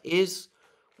that is,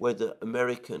 whether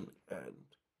American and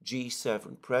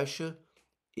G7 pressure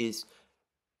is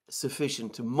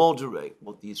sufficient to moderate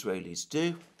what the Israelis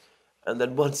do. And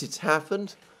then once it's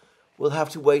happened, we'll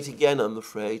have to wait again, I'm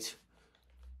afraid,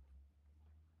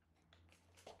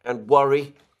 and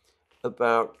worry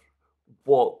about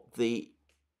what the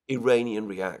Iranian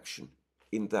reaction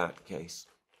in that case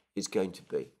is going to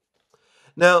be.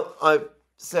 Now, I've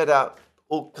set out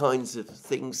all kinds of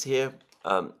things here.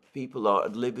 People are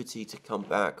at liberty to come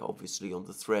back, obviously, on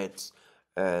the threads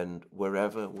and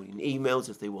wherever, or in emails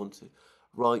if they want to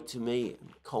write to me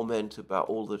and comment about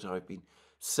all that I've been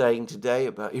saying today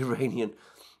about Iranian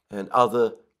and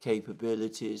other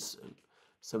capabilities and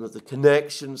some of the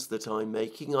connections that I'm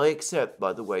making. I accept,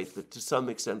 by the way, that to some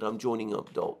extent I'm joining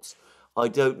up dots. I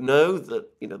don't know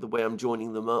that, the way I'm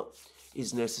joining them up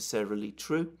is necessarily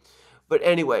true. But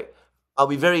anyway, I'll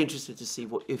be very interested to see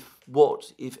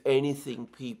what, if anything,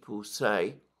 people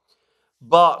say.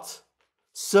 But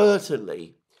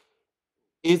certainly,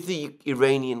 if the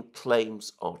Iranian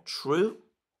claims are true,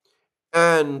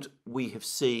 and we have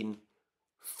seen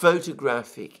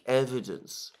photographic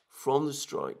evidence from the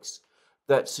strikes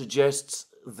that suggests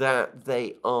that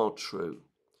they are true,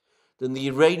 then the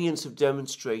Iranians have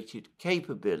demonstrated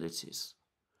capabilities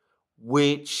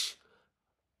which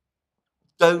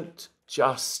don't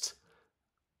just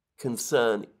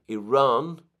concern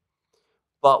Iran,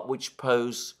 but which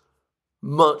pose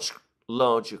much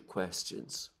larger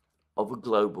questions of a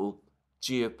global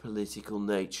geopolitical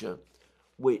nature,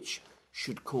 which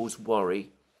should cause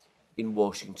worry in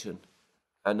Washington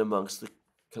and amongst the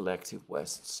collective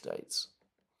West states.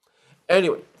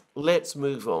 Anyway, let's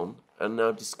move on and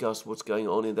now discuss what's going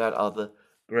on in that other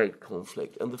great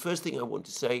conflict. And the first thing I want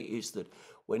to say is that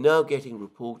we're now getting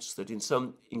reports that in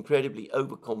some incredibly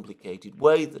overcomplicated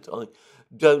way that I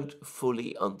don't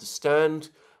fully understand,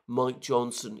 Mike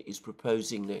Johnson is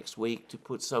proposing next week to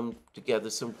put together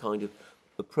some kind of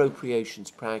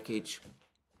appropriations package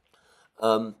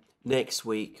next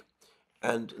week.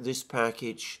 And this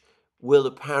package will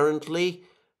apparently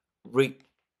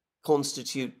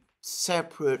reconstitute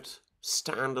separate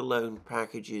standalone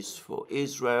packages for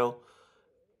Israel,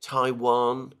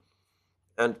 Taiwan,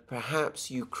 and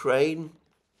perhaps Ukraine.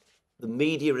 The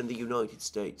media in the United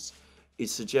States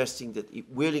is suggesting that it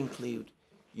will include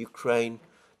Ukraine.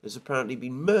 There's apparently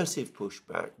been massive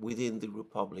pushback within the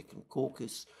Republican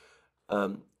caucus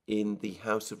in the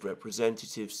House of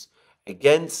Representatives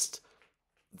against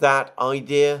that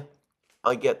idea.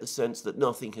 I get the sense that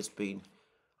nothing has been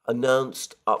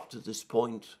announced up to this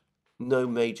point. No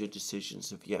major decisions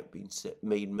have yet been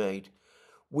made.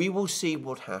 We will see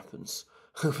what happens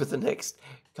over the next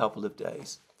couple of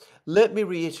days. Let me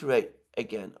reiterate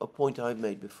again a point I've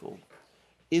made before.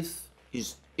 If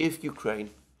Ukraine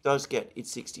does get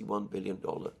its $61 billion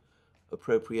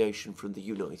appropriation from the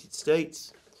United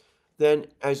States, then,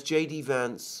 as J.D.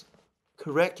 Vance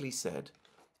correctly said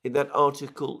in that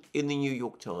article in the New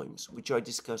York Times, which I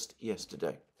discussed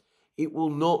yesterday, it will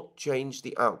not change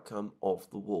the outcome of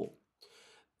the war.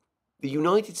 The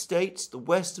United States, the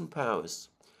Western powers,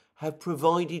 have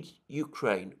provided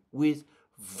Ukraine with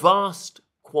vast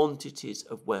quantities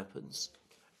of weapons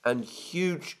and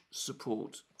huge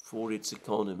support for its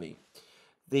economy.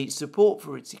 The support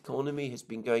for its economy has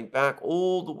been going back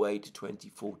all the way to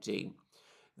 2014.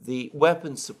 The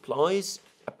weapons supplies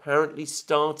apparently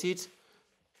started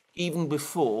even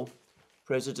before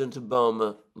President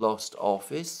Obama lost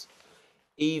office,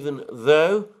 even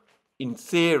though, in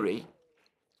theory,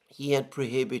 he had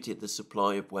prohibited the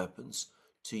supply of weapons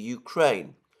to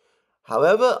Ukraine.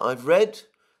 However, I've read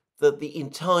that the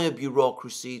entire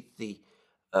bureaucracy, the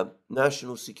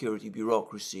national security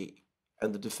bureaucracy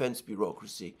and the defense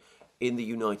bureaucracy in the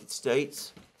United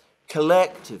States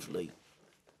collectively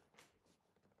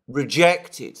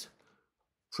rejected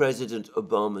President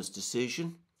Obama's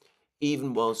decision,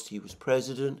 even whilst he was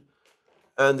president,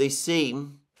 and they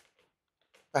seem,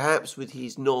 perhaps with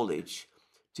his knowledge,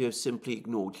 to have simply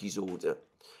ignored his order.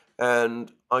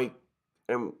 And I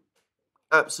am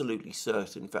absolutely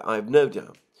certain, in fact, I have no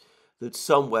doubt, that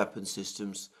some weapon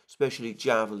systems, especially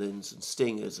javelins and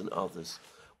stingers and others,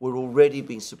 were already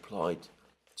being supplied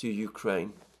to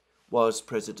Ukraine whilst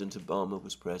President Obama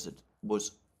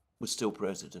was still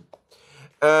president.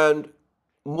 And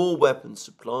more weapon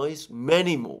supplies,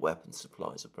 many more weapon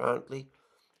supplies apparently,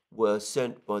 were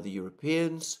sent by the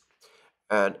Europeans,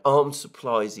 and arms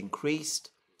supplies increased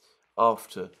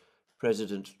after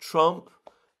President Trump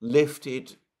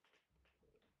lifted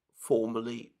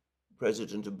formally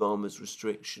President Obama's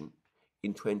restriction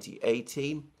in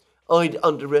 2018. I'd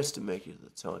underestimated at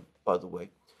the time, by the way,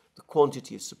 the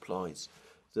quantity of supplies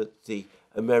that the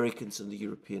Americans and the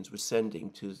Europeans were sending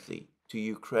to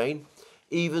Ukraine,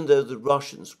 even though the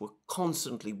Russians were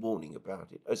constantly warning about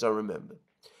it, as I remember.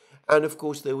 And of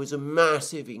course, there was a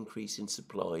massive increase in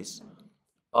supplies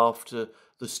after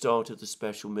the start of the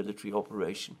special military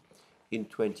operation in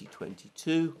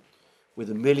 2022, with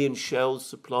 1 million shells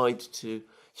supplied to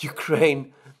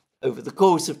Ukraine over the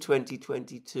course of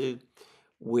 2022,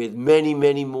 with many,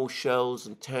 many more shells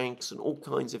and tanks and all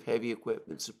kinds of heavy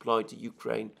equipment supplied to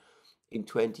Ukraine in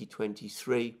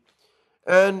 2023.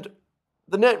 And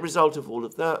the net result of all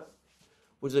of that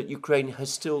was that Ukraine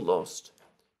has still lost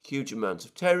huge amounts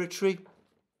of territory.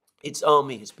 Its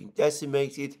army has been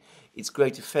decimated. Its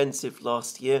great offensive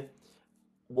last year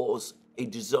was a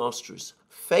disastrous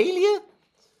failure.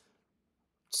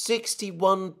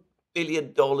 $61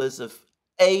 billion of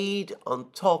aid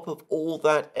on top of all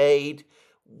that aid,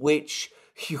 which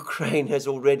Ukraine has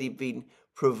already been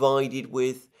provided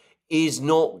with, is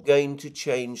not going to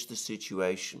change the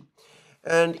situation.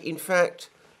 And in fact,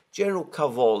 General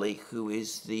Cavoli, who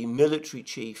is the military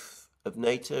chief of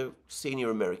NATO, senior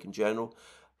American general,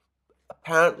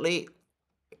 apparently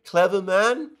a clever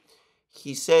man.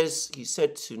 He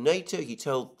said to NATO, he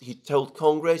told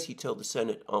Congress, he told the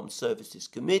Senate Armed Services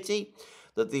Committee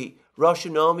that the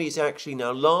Russian army is actually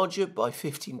now larger by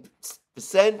 15%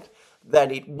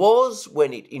 than it was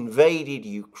when it invaded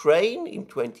Ukraine in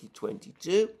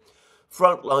 2022.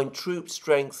 Frontline troop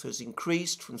strength has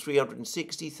increased from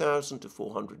 360,000 to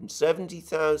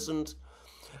 470,000.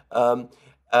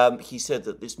 He said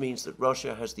that this means that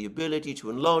Russia has the ability to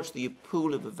enlarge the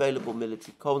pool of available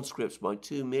military conscripts by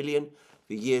 2 million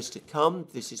for years to come.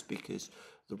 This is because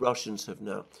the Russians have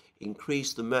now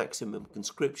increased the maximum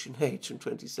conscription age from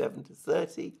 27 to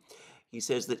 30. He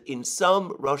says that in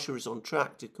sum, Russia is on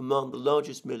track to command the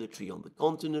largest military on the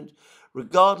continent.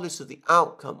 Regardless of the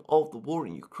outcome of the war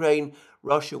in Ukraine,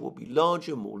 Russia will be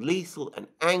larger, more lethal, and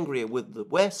angrier with the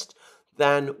West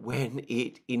than when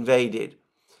it invaded.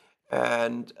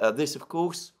 And this, of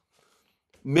course,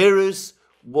 mirrors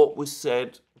what was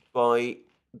said by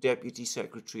Deputy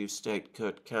Secretary of State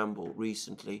Kurt Campbell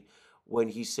recently, when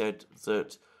he said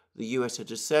that the US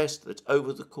had assessed that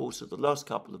over the course of the last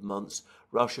couple of months,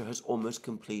 Russia has almost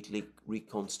completely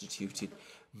reconstituted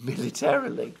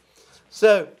militarily.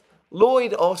 So,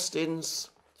 Lloyd Austin's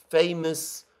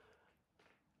famous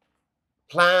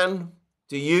plan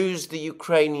to use the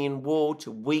Ukrainian war to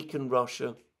weaken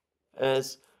Russia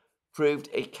has proved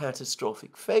a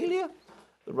catastrophic failure.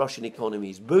 The Russian economy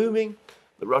is booming.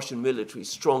 The Russian military is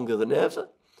stronger than ever,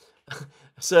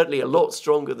 certainly a lot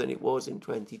stronger than it was in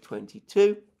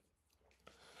 2022.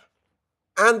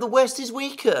 And the West is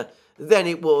weaker than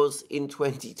it was in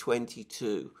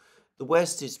 2022. The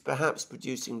West is perhaps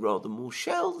producing rather more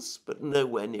shells, but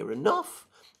nowhere near enough.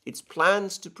 Its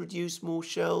plans to produce more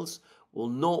shells will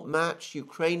not match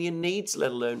Ukrainian needs,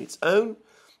 let alone its own.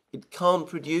 It can't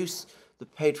produce the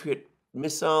Patriot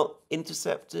missile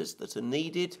interceptors that are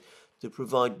needed to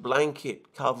provide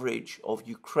blanket coverage of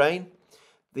Ukraine.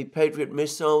 The Patriot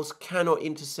missiles cannot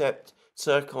intercept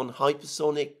Zircon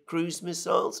hypersonic cruise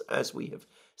missiles, as we have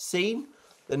seen.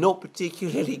 They're not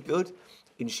particularly good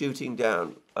in shooting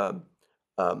down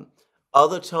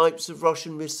other types of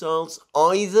Russian missiles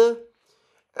either,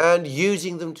 and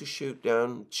using them to shoot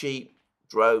down cheap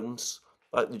drones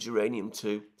like the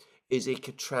Uranium-2 is a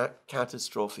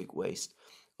catastrophic waste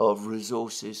of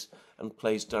resources and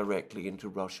plays directly into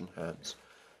Russian hands.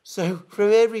 So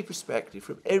from every perspective,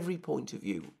 from every point of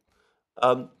view,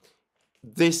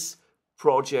 this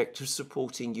project of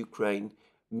supporting Ukraine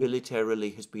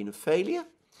militarily has been a failure.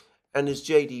 And as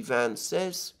J.D. Vance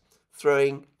says,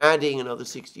 adding another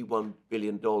 $61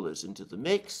 billion into the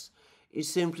mix is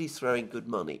simply throwing good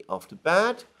money after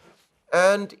bad,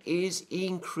 and is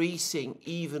increasing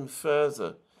even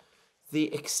further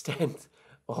the extent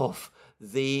of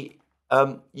the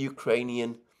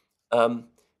Ukrainian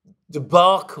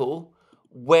debacle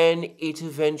when it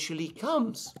eventually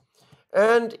comes.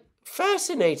 And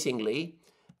fascinatingly,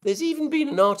 there's even been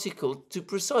an article to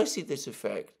precisely this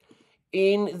effect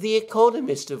in The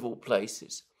Economist, of all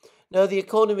places. Now, The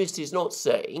Economist is not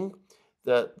saying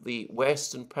that the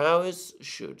Western powers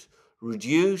should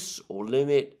reduce or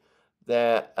limit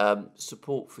their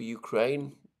support for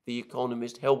Ukraine. The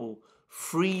Economist, hell will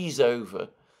freeze over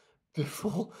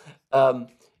before The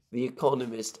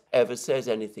Economist ever says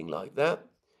anything like that.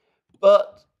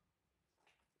 But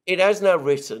it has now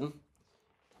written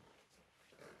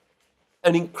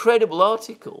an incredible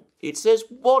article. It says,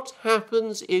 what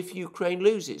happens if Ukraine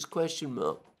loses? ?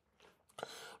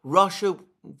 Russia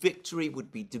victory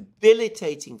would be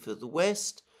debilitating for the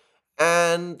West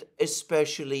and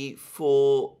especially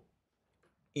for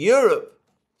Europe.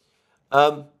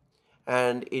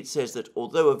 And it says that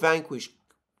although a vanquished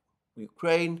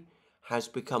Ukraine has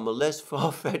become a less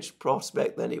far-fetched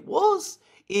prospect than it was,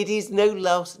 it is no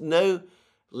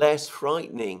less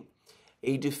frightening.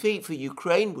 A defeat for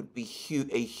Ukraine would be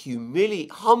a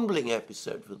humbling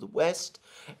episode for the West,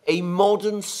 a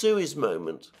modern Suez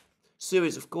moment.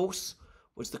 Suez, of course,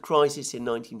 was the crisis in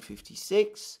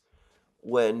 1956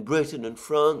 when Britain and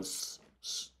France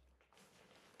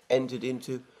entered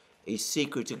into a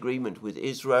secret agreement with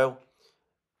Israel,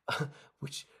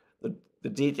 which the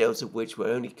details of which were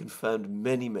only confirmed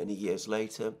many, many years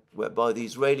later, whereby the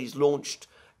Israelis launched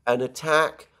an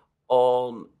attack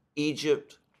on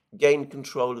Egypt, gained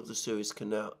control of the Suez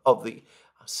Canal, of the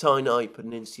Sinai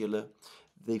Peninsula.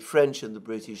 The French and the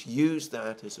British used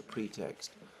that as a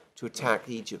pretext to attack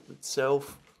Egypt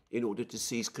itself in order to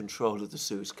seize control of the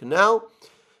Suez Canal.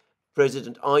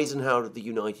 President Eisenhower of the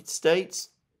United States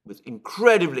was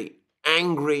incredibly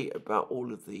angry about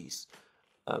all of these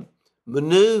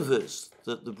maneuvers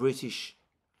that the British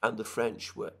and the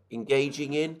French were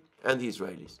engaging in, and the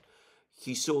Israelis.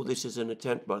 He saw this as an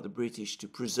attempt by the British to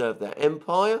preserve their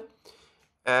empire,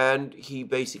 and he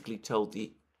basically told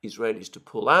the Israelis to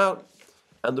pull out,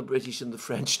 and the British and the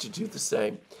French to do the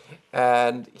same.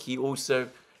 And he also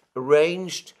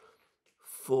arranged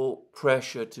for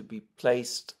pressure to be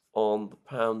placed on the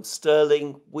pound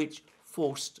sterling, which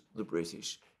forced the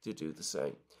British to do the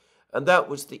same. And that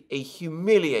was a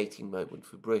humiliating moment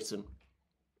for Britain,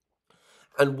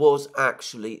 and was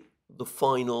actually the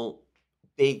final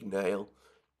big nail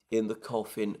in the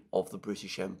coffin of the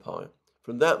British Empire.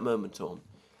 From that moment on,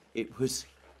 it was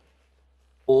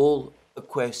all a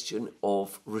question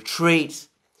of retreat.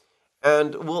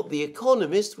 And what The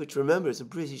Economist, which remember is a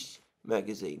British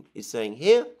magazine, is saying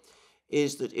here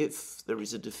is that if there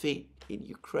is a defeat in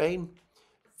Ukraine,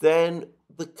 then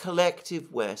the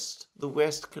collective West, the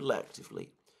West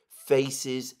collectively,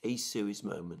 faces a Suez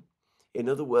moment. In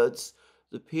other words,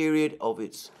 the period of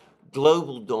its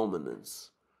global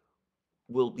dominance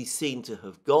will be seen to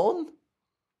have gone,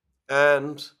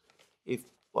 and if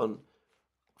one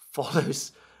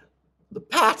follows the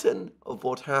pattern of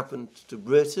what happened to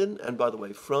Britain, and by the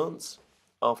way, France,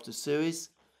 after Suez,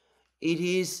 it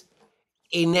is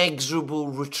inexorable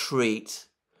retreat,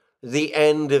 the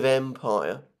end of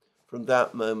empire from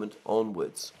that moment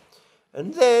onwards.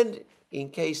 And then, in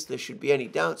case there should be any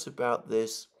doubts about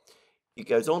this, he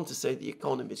goes on to say, The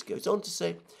Economist goes on to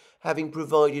say, having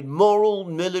provided moral,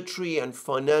 military, and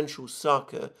financial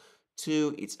succor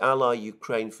to its ally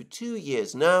Ukraine for 2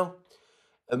 years now,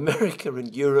 America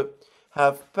and Europe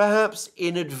have perhaps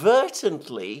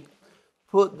inadvertently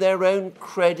put their own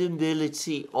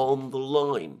credibility on the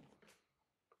line.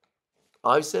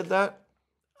 I've said that.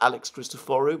 Alex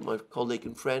Christoforou, my colleague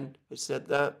and friend, has said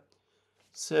that.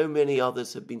 So many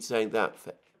others have been saying that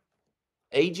for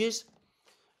ages.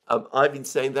 I've been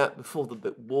saying that before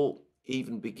the war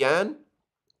even began.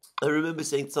 I remember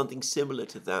saying something similar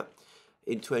to that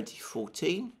in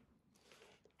 2014.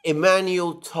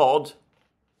 Emmanuel Todd,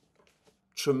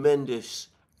 tremendous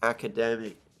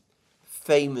academic,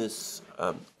 famous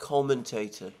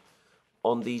commentator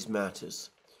on these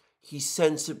matters, he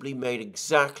sensibly made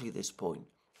exactly this point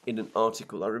in an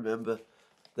article I remember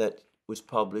that was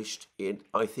published in,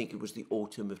 I think it was the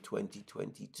autumn of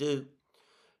 2022,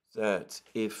 that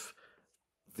if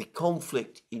the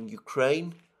conflict in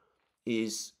Ukraine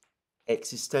is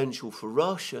existential for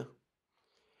Russia,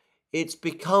 it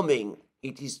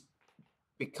is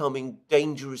becoming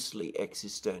dangerously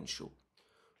existential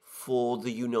for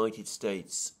the United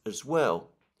States as well,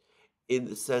 in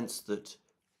the sense that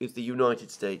if the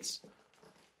United States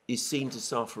is seen to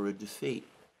suffer a defeat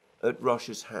at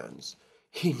Russia's hands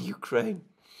in Ukraine,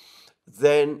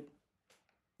 then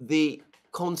the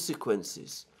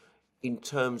consequences in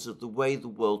terms of the way the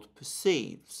world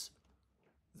perceives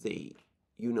the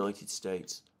United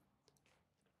States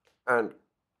and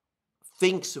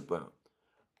thinks about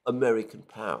American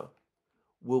power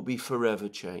will be forever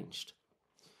changed.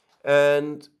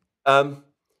 And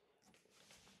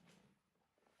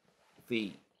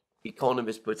the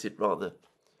Economist puts it rather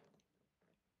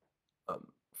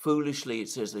foolishly. It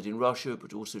says that in Russia,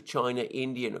 but also China,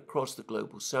 India, and across the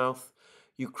global south,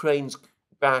 Ukraine's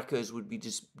backers would be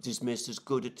dismissed as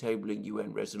good at tabling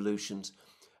UN resolutions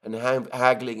and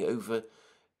haggling over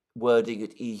wording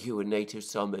at EU and NATO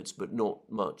summits, but not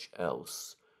much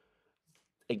else.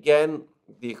 Again,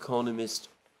 The Economist,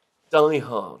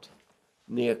 die-hard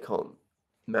neocon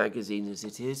magazine as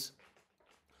it is,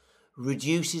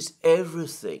 reduces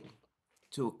everything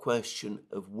to a question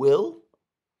of will,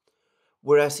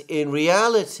 whereas in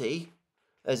reality,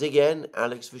 as again,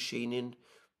 Alex Vashinin,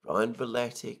 Brian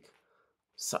Beletic,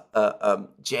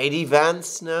 J.D.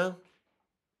 Vance now,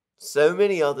 so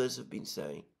many others have been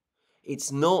saying,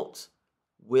 it's not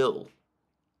will,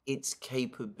 it's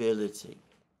capability.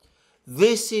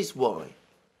 This is why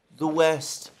the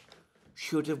West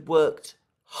should have worked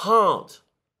hard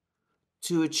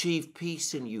to achieve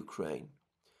peace in Ukraine,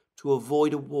 to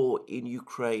avoid a war in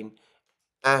Ukraine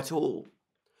at all,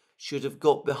 should have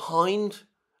got behind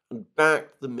and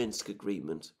backed the Minsk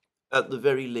agreement at the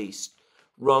very least,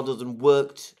 rather than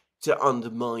worked to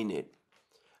undermine it.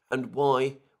 And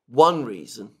why, one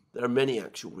reason, there are many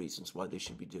actual reasons why they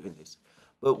should be doing this,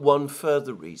 but one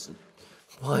further reason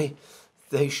why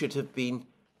they should have been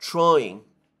trying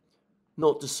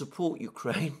not to support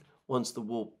Ukraine once the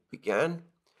war began,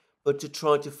 but to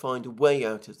try to find a way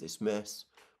out of this mess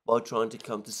by trying to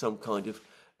come to some kind of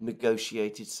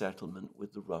negotiated settlement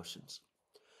with the Russians.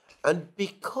 And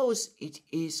because it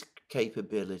is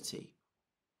capability,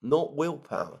 not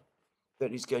willpower,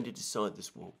 that is going to decide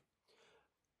this war,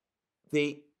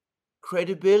 the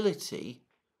credibility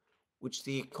which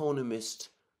The Economist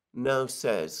now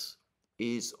says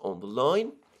is on the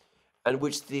line, and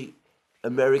which the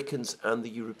Americans and the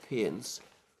Europeans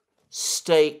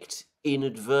staked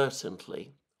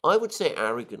inadvertently, I would say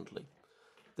arrogantly.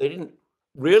 They didn't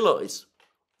realize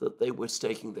that they were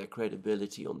staking their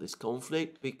credibility on this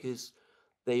conflict because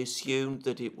they assumed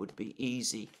that it would be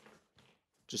easy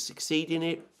to succeed in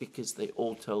it because they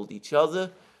all told each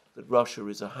other that Russia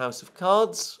is a house of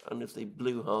cards and if they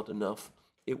blew hard enough,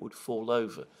 it would fall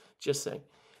over. Just saying.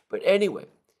 But anyway,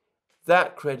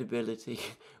 that credibility,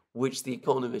 which The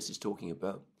Economist is talking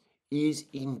about, is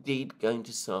indeed going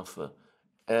to suffer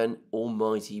an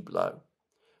almighty blow.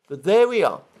 But there we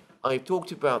are. I've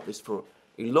talked about this for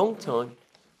a long time.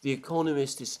 The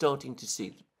Economist is starting to see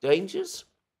the dangers.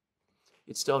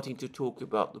 It's starting to talk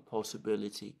about the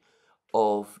possibility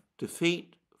of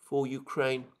defeat for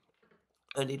Ukraine.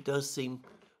 And it does seem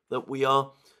that we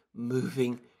are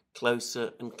moving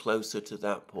closer and closer to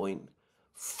that point,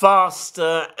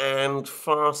 faster and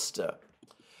faster.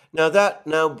 Now that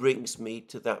now brings me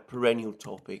to that perennial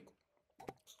topic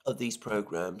of these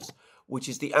programs, which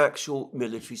is the actual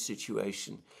military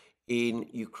situation in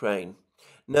Ukraine.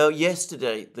 Now,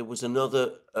 yesterday there was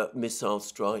another missile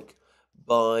strike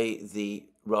by the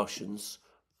Russians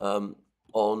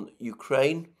on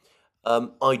Ukraine.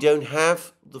 I don't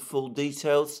have the full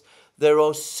details. There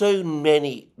are so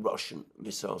many Russian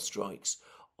missile strikes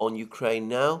on Ukraine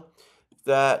now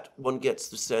that one gets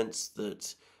the sense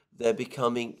that they're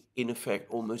becoming, in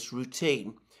effect, almost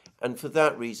routine. And for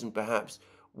that reason, perhaps,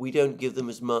 we don't give them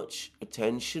as much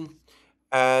attention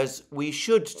as we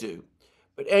should do.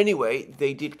 But anyway,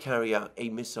 they did carry out a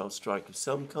missile strike of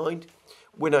some kind.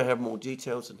 When I have more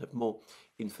details and have more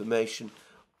information,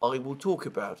 I will talk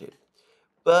about it.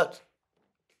 But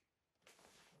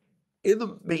in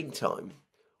the meantime,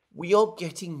 we are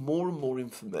getting more and more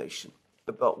information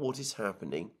about what is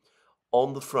happening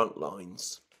on the front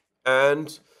lines.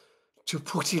 And to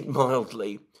put it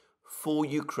mildly, for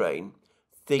Ukraine,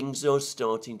 things are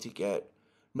starting to get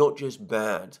not just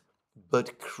bad,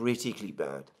 but critically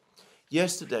bad.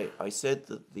 Yesterday, I said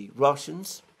that the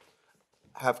Russians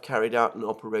have carried out an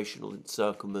operational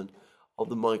encirclement of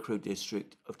the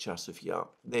micro-district of Chasiv Yar.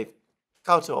 They've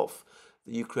cut off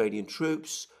the Ukrainian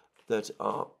troops that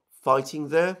are fighting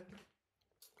there.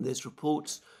 There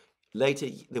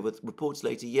were reports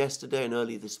later yesterday and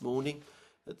early this morning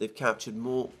that they've captured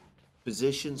more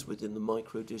positions within the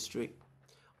micro-district,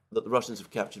 that the Russians have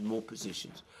captured more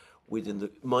positions within the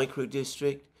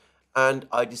micro-district. And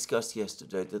I discussed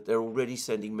yesterday that they're already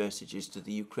sending messages to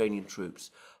the Ukrainian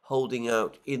troops holding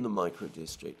out in the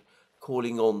micro-district,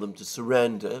 calling on them to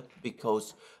surrender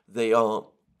because they are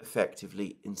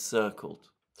effectively encircled.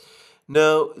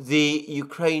 Now, the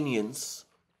Ukrainians,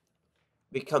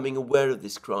 becoming aware of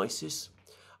this crisis,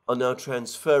 are now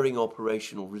transferring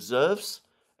operational reserves,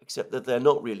 except that they're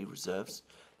not really reserves.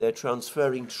 They're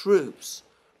transferring troops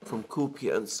from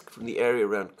Kupiansk, from the area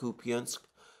around Kupiansk,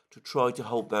 to try to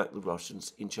hold back the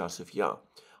Russians in Chasiv Yar.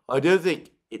 I don't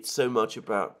think it's so much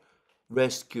about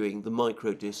rescuing the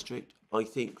micro-district. I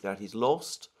think that is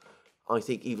lost. I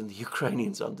think even the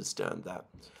Ukrainians understand that.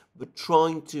 But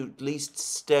trying to at least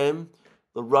stem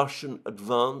the Russian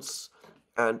advance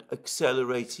and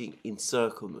accelerating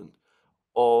encirclement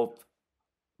of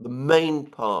the main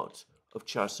part of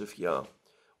Chasiv Yar,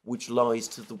 which lies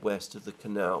to the west of the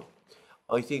canal.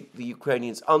 I think the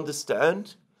Ukrainians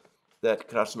understand that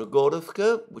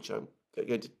Krasnogorovka, which I'm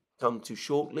going to come to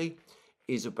shortly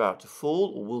is about to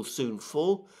fall or will soon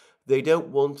fall. They don't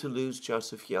want to lose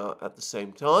Chasiv Yar at the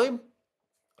same time.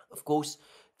 Of course,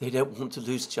 they don't want to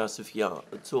lose Chasiv Yar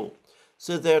at all.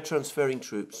 So they're transferring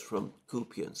troops from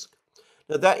Kupiansk.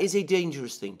 Now that is a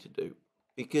dangerous thing to do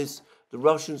because the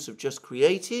Russians have just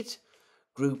created a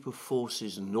group of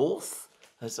forces north,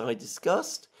 as I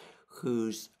discussed,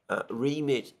 whose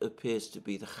remit appears to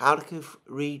be the Kharkiv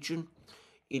region.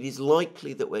 It is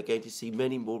likely that we're going to see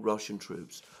many more Russian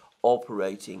troops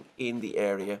operating in the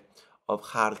area of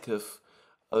Kharkiv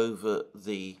over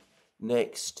the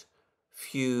next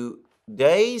few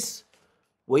days,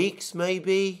 weeks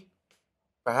maybe,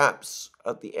 perhaps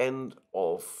at the end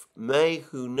of May,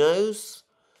 who knows.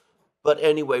 But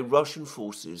anyway, Russian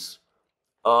forces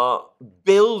are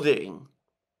building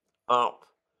up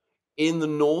in the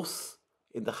north,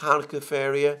 in the Kharkiv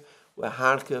area, where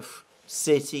Kharkiv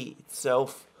city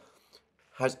itself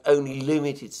has only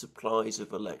limited supplies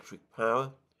of electric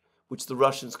power, which the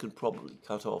Russians can probably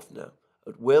cut off now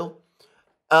at will.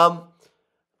 The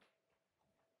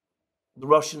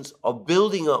Russians are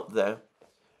building up there,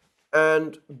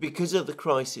 and because of the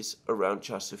crisis around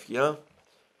Chasiv Yar,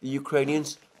 the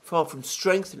Ukrainians, far from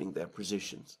strengthening their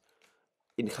positions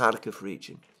in Kharkiv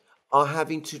region, are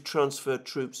having to transfer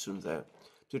troops from there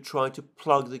to try to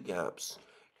plug the gaps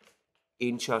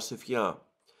in Chasiv Yar.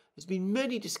 There's been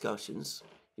many discussions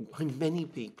by many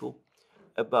people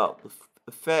about the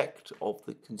effect of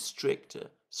the constrictor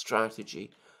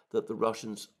strategy that the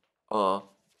Russians are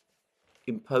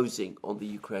imposing on the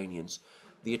Ukrainians.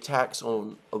 The attacks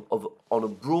on a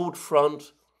broad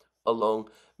front along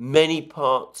many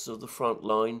parts of the front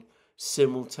line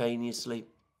simultaneously.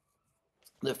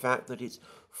 The fact that it's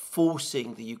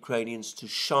forcing the Ukrainians to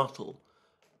shuttle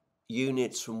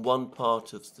units from one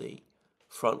part of the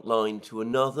front line to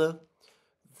another.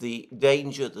 The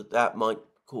danger that that might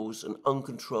cause an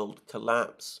uncontrolled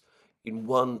collapse in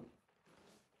one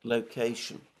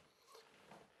location,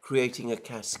 creating a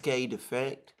cascade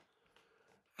effect.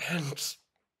 And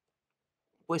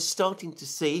we're starting to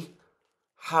see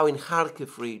how in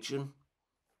Kharkiv region,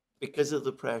 because of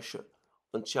the pressure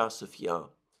on Chasiv Yar,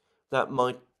 that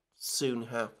might soon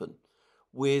happen,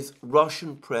 with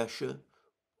Russian pressure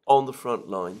on the front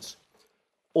lines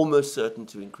almost certain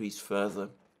to increase further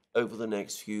over the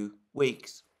next few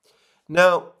weeks.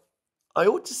 Now, I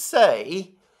ought to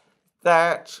say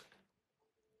that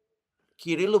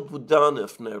Kirill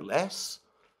Budanov, no less,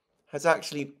 has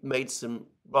actually made some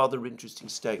rather interesting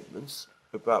statements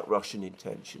about Russian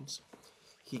intentions.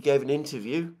 He gave an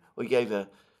interview, or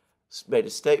made a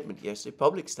statement yesterday, a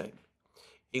public statement,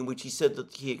 in which he said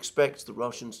that he expects the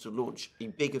Russians to launch a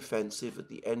big offensive at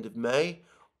the end of May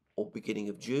or beginning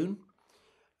of June.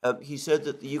 He said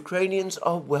that the Ukrainians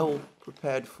are well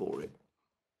prepared for it.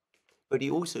 But he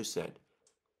also said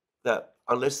that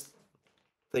unless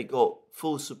they got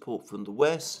full support from the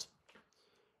West,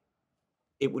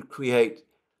 it would create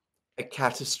a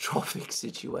catastrophic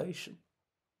situation.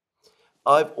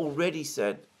 I've already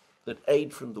said that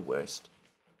aid from the West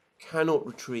cannot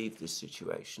retrieve this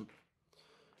situation.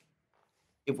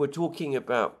 If we're talking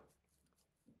about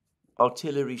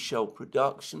artillery shell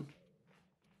production,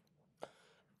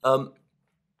 the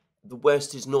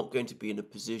West is not going to be in a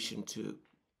position to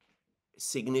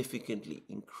significantly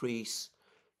increase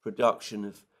production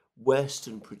of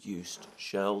Western-produced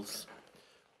shells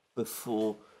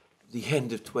before the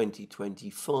end of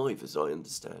 2025, as I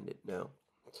understand it now.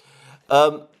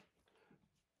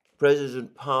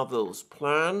 President Pavel's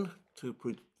plan to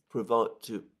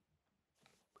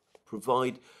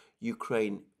provide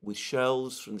Ukraine with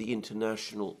shells from the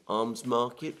international arms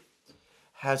market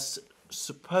has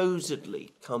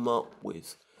supposedly come up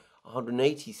with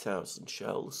 180,000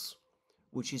 shells,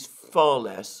 which is far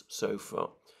less so far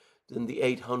than the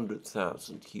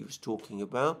 800,000 he was talking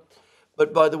about.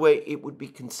 But by the way, it would be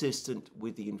consistent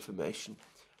with the information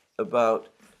about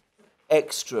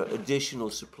extra additional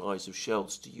supplies of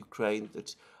shells to Ukraine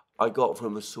that I got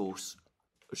from a source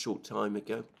a short time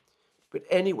ago. But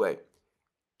anyway,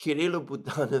 Kirill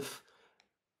Budanov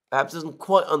perhaps doesn't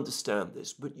quite understand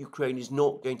this, but Ukraine is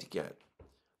not going to get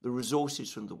the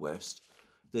resources from the West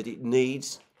that it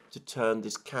needs to turn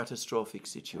this catastrophic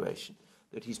situation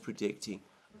that he's predicting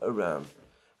around.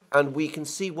 And we can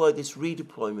see why this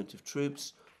redeployment of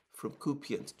troops from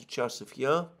Kupiansk to Chasiv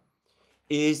Yar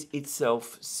is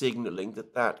itself signaling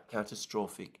that that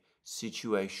catastrophic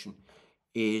situation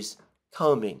is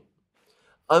coming.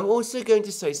 I'm also going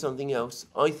to say something else.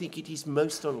 I think it is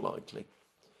most unlikely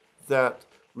that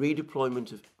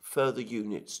redeployment of further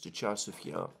units to Chasiv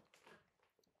Yar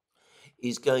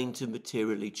is going to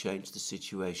materially change the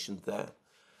situation there.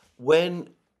 When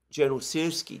General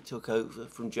Syrski took over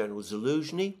from General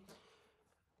Zaluzhny,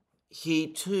 he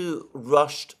too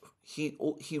rushed. He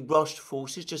rushed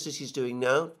forces, just as he's doing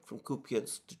now, from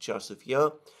Kupiansk to Chasiv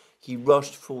Yar. He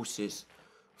rushed forces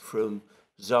from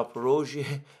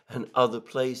Zaporozhye and other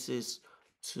places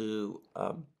to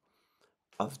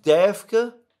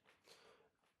Avdiivka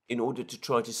in order to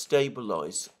try to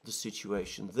stabilize the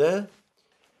situation there.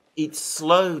 It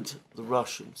slowed the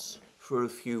Russians for a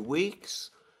few weeks,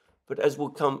 but as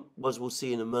we'll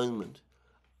see in a moment,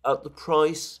 at the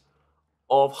price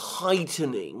of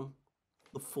heightening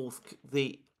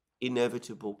the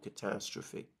inevitable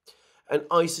catastrophe. And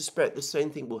I suspect the same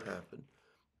thing will happen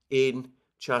in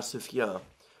Chasiv Yar.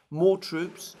 More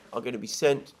troops are going to be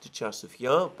sent to Chasiv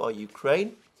Yar by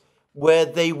Ukraine, where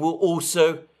they will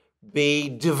also be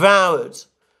devoured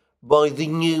by the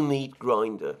new meat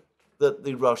grinder that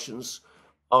the Russians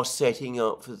are setting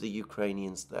up for the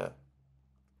Ukrainians there.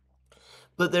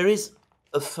 But there is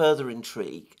a further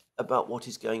intrigue about what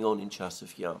is going on in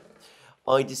Chasiv Yar.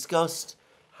 I discussed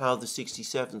how the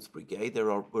 67th Brigade, there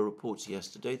were reports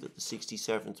yesterday that the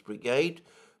 67th Brigade,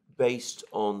 based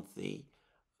on the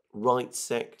right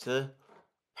sector,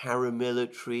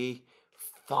 paramilitary,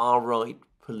 far-right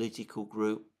political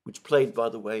group, which played, by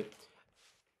the way,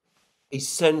 a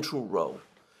central role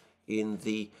in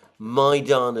the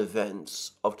Maidan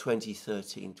events of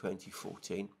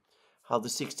 2013-2014, how the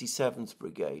 67th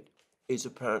Brigade is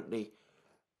apparently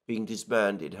being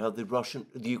disbanded, how the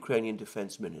Ukrainian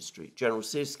Defense Ministry, General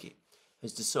Syrski,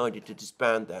 has decided to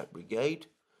disband that brigade,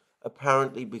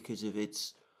 apparently because of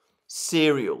its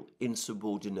serial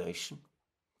insubordination.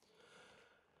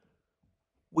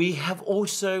 We have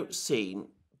also seen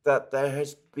that there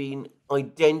has been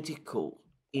identical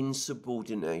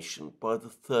insubordination by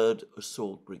the 3rd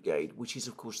Assault Brigade, which is,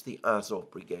 of course, the Azov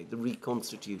Brigade, the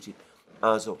reconstituted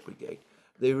Azov Brigade.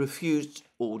 They refused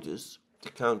orders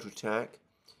to counterattack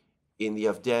in the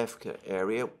Avdiivka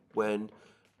area when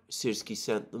Syrski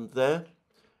sent them there.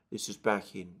 This was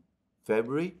back in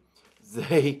February.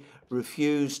 They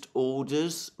refused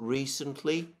orders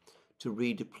recently to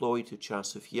redeploy to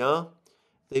Chasiv Yar.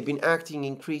 They've been acting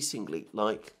increasingly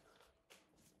like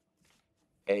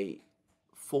a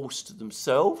force to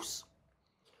themselves.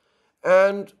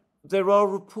 And there are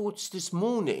reports this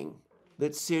morning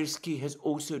that Syrski has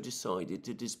also decided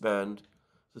to disband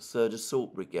the 3rd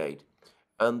Assault Brigade,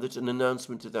 and that an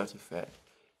announcement to that effect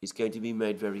is going to be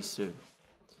made very soon.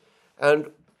 And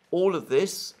all of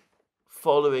this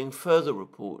following further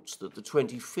reports that the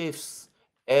 25th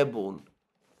Airborne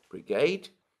Brigade,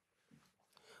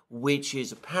 which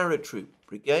is a paratroop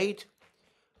brigade,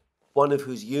 one of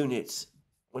whose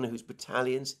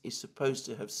battalions is supposed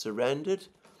to have surrendered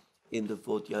in the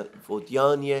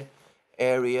Vodyane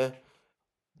area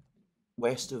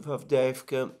west of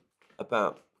Avdiivka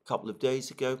about a couple of days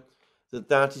ago,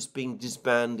 that is being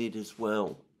disbanded as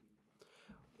well.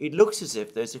 It looks as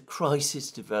if there's a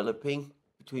crisis developing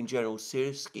between General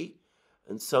Syrski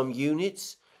and some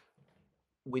units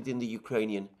within the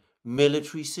Ukrainian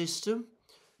military system.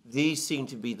 These seem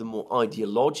to be the more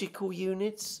ideological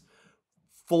units,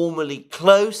 formally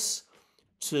close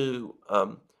to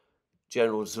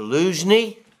General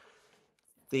Zaluzhny.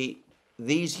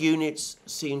 These units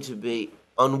seem to be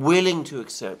unwilling to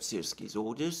accept Syrski's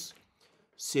orders.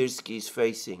 Syrski is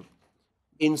facing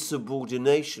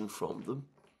insubordination from them.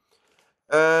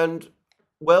 And,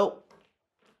 well,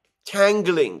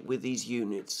 tangling with these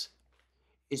units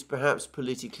is perhaps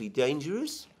politically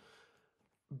dangerous,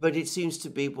 but it seems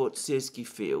to be what Syrski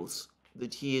feels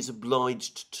that he is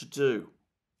obliged to do.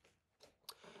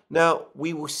 Now,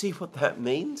 we will see what that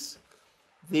means.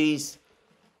 These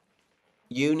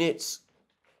units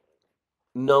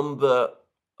number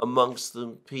amongst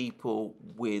them people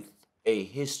with a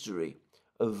history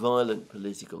of violent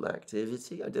political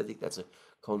activity. I don't think that's a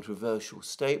controversial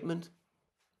statement.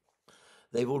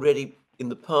 They've already, in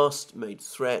the past, made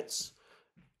threats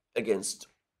against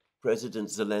President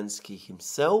Zelensky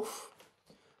himself.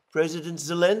 President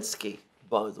Zelensky,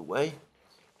 by the way,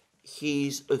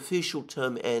 his official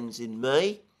term ends in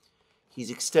May. He's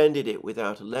extended it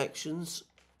without elections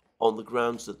on the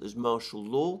grounds that there's martial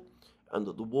law and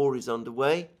that the war is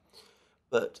underway.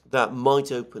 But that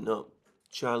might open up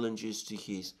challenges to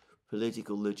his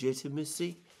political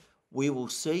legitimacy. We will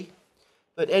see.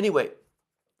 But anyway,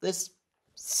 there's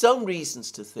some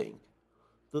reasons to think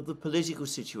that the political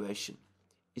situation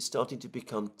is starting to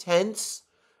become tense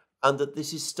and that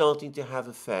this is starting to have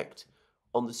effect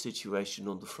on the situation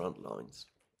on the front lines.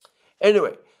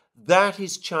 Anyway, that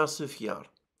is Chasiv Yar.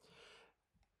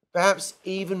 Perhaps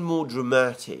even more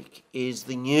dramatic is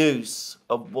the news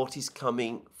of what is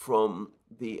coming from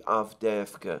the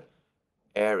Avdiivka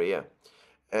area.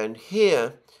 And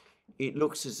here it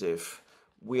looks as if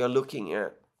we are looking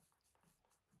at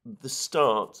the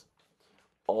start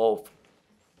of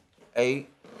a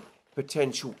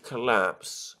potential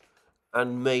collapse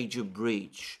and major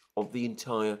breach of the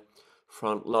entire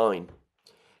front line.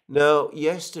 Now,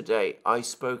 yesterday I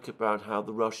spoke about how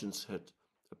the Russians had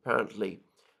apparently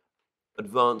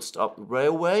advanced up the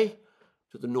railway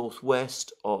to the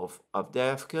northwest of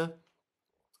Avdiivka,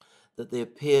 that they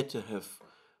appear to have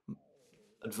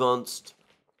advanced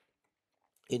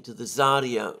into the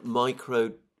Zaria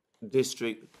micro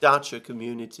district dacha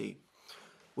community,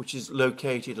 which is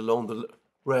located along the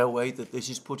railway, that this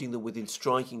is putting them within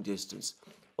striking distance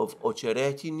of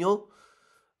Ocheretino.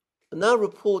 And now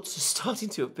reports are starting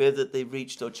to appear that they've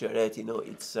reached Ocheretino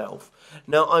itself.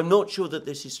 Now, I'm not sure that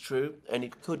this is true, and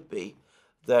it could be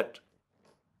that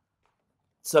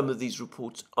some of these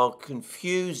reports are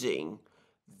confusing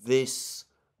this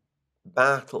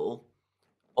battle,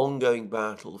 ongoing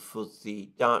battle for the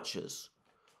dachas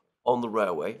on the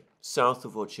railway south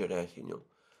of Ocheretino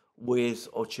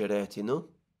with Ocheretino.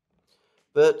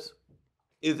 But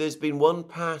if there's been one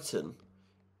pattern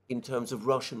in terms of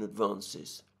Russian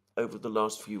advances over the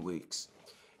last few weeks,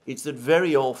 it's that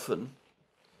very often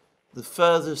the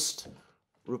furthest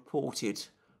reported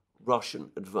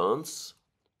Russian advance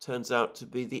turns out to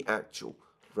be the actual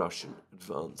Russian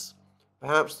advance.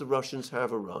 Perhaps the Russians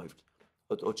have arrived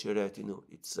at Ocheretino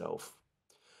itself.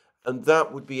 And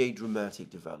that would be a dramatic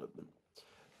development.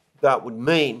 That would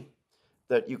mean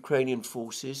that Ukrainian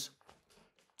forces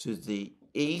to the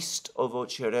east of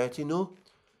Ocheretino,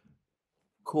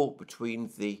 caught between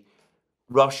the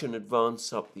Russian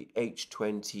advance up the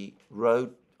H20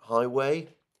 road highway,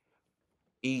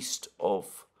 east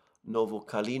of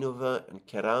Novokalinova and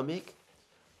Keramik,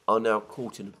 are now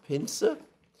caught in a pincer.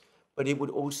 But it would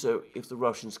also, if the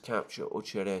Russians capture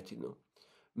Ocheretino,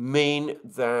 mean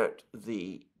that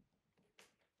the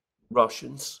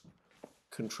Russians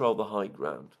control the high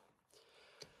ground.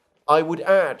 I would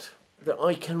add that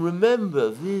I can remember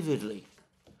vividly,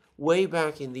 way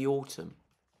back in the autumn,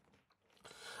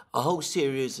 a whole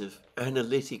series of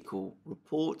analytical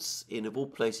reports in, of all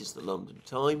places, the London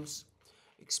Times,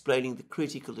 explaining the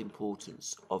critical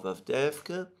importance of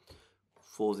Avdiivka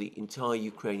for the entire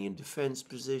Ukrainian defense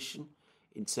position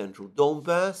in central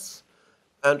Donbass,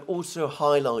 and also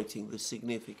highlighting the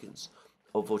significance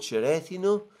of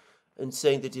Ocheretino, and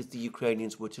saying that if the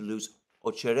Ukrainians were to lose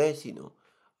Ocheretino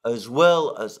as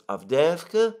well as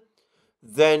Avdiivka,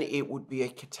 then it would be a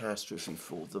catastrophe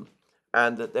for them,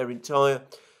 and that their entire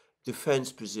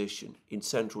defense position in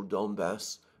central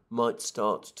Donbass might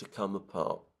start to come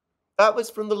apart. That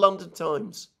was from the London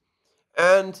Times.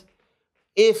 And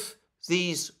if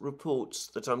these reports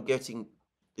that I'm getting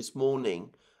this morning,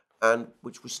 and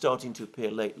which were starting to appear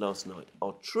late last night,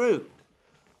 are true,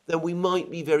 then we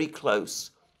might be very close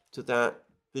to that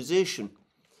position.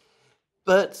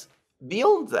 But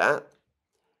beyond that,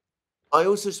 I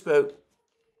also spoke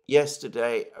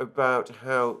yesterday about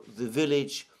how the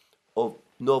village of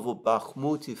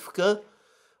Novobakhmutivka,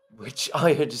 which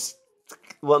I had at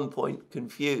one point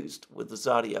confused with the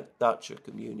Zaria dacha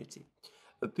community,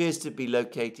 appears to be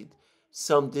located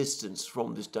some distance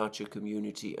from this dacha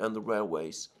community and the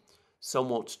railways,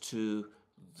 somewhat to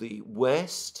the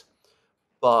west,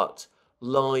 but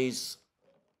lies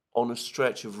on a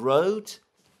stretch of road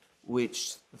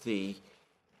which the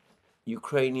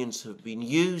Ukrainians have been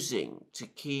using to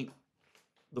keep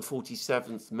the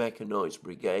 47th Mechanized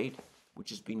Brigade, which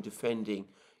has been defending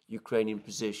Ukrainian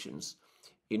positions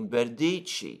in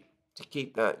Berdychi, to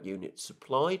keep that unit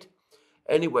supplied.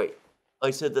 Anyway,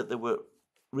 I said that there were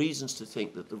reasons to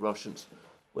think that the Russians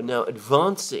were now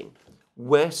advancing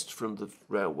west from the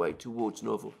railway towards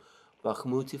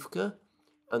Novobakhmutivka,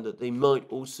 and that they might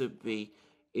also be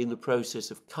in the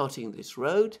process of cutting this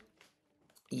road.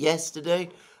 Yesterday,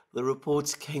 the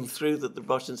reports came through that the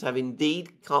Russians have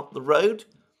indeed cut the road.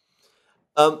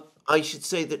 I should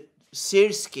say that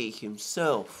Syrskyi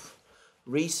himself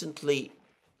recently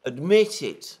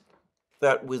admitted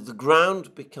that with the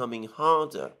ground becoming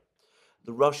harder,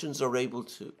 the Russians are able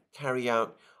to carry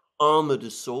out armored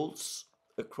assaults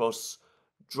across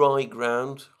dry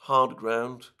ground, hard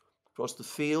ground, across the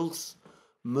fields,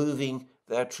 moving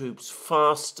their troops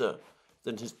faster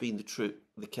than has been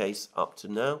the case up to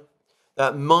now.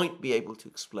 That might be able to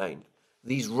explain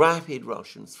these rapid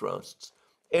Russian thrusts.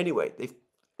 Anyway, they've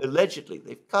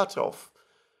cut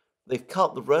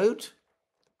the road,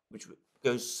 which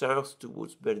goes south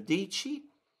towards Berdychi.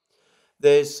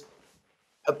 There's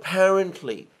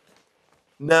apparently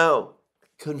now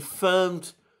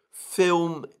confirmed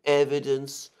film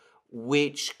evidence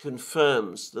which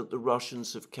confirms that the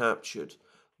Russians have captured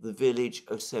the village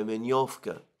of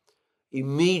Semenyovka,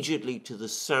 immediately to the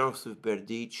south of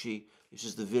Berdychi. This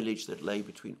is the village that lay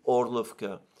between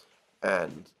Orlovka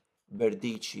and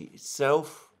Berdychi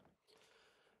itself.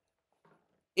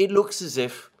 It looks as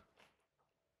if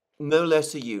no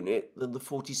less a unit than the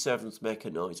 47th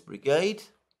Mechanized Brigade,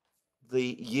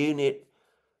 the unit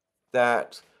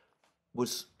that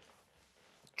was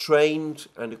trained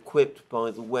and equipped by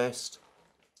the West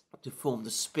to form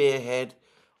the spearhead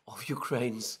of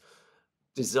Ukraine's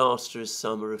disastrous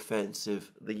summer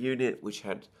offensive, the unit which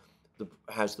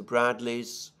has the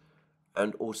Bradleys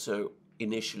and also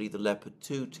initially the Leopard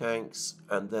 2 tanks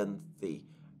and then the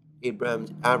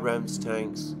Abrams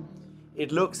tanks.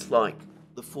 It looks like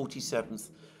the 47th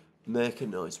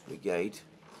Mechanized Brigade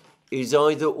is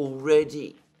either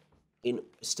already in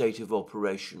a state of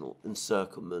operational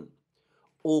encirclement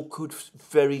or could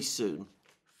very soon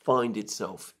find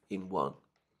itself in one.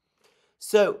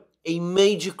 So, a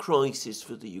major crisis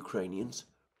for the Ukrainians,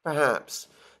 perhaps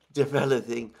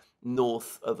developing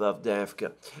north of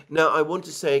Avdiivka. Now, I want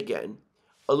to say again,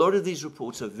 a lot of these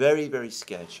reports are very, very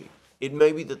sketchy. It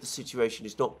may be that the situation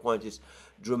is not quite as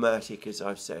dramatic as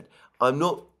I've said. I'm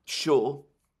not sure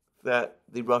that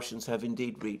the Russians have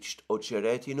indeed reached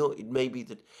Ocheretino. It may be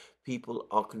that people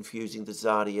are confusing the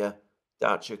Zaria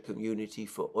Dacha community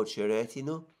for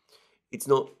Ocheretino. It's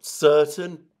not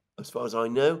certain, as far as I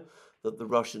know, that the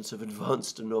Russians have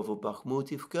advanced to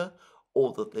Novobakhmutivka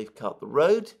or that they've cut the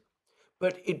road.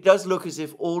 But it does look as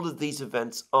if all of these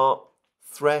events are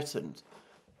threatened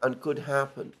and could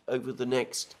happen over the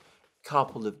next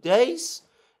couple of days.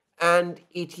 And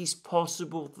it is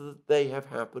possible that they have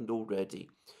happened already.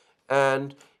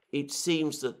 And it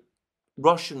seems that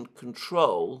Russian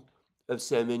control of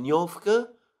Semenyovka,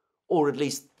 or at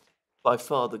least by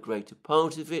far the greater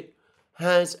part of it,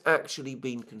 has actually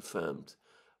been confirmed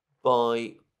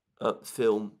by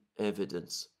film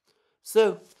evidence.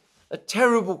 So, a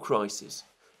terrible crisis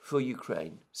for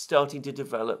Ukraine starting to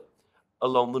develop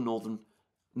along the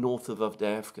north of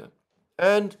Avdiivka.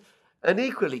 And an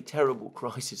equally terrible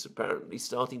crisis apparently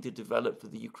starting to develop for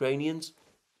the Ukrainians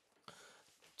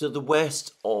to the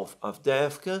west of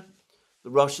Avdiivka. The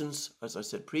Russians, as I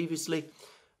said previously,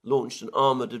 launched an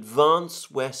armoured advance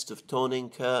west of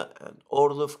Tonenka and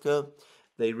Orlovka.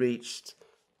 They reached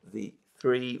the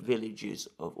three villages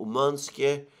of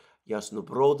Umanske,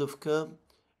 Yasnobrodovka,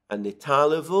 and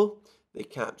Netalovo. They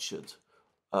captured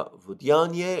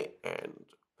Vodyanye and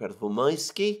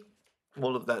Pervomaisky.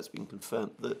 All of that's been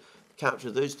confirmed. The capture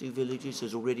of those two villages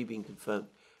has already been confirmed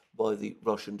by the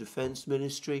Russian Defense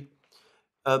Ministry.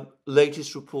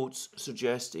 Latest reports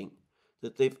suggesting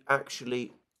that they've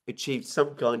actually achieved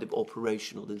some kind of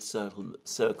operational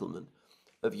encirclement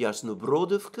of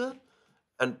Yasnobrodovka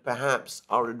and perhaps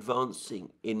are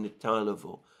advancing in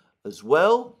Netalovo as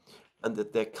well, and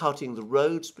that they're cutting the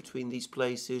roads between these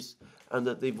places, and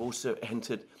that they've also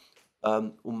entered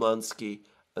Umansky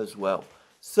as well.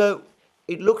 So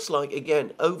it looks like,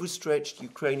 again, overstretched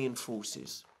Ukrainian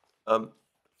forces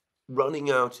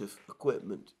running out of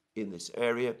equipment in this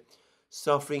area,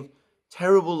 suffering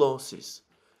terrible losses.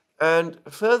 And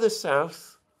further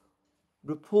south,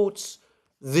 reports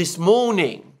this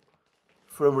morning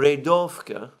from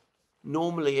Redovka,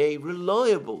 normally a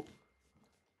reliable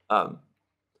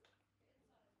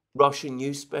Russian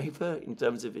newspaper in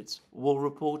terms of its war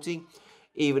reporting,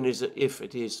 even as if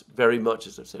it is very much,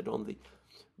 as I've said, on the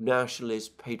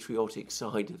nationalist, patriotic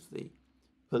side of the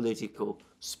political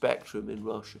spectrum in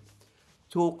Russia,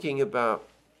 talking about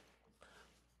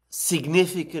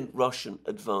significant Russian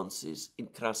advances in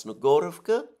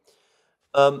Krasnogorovka.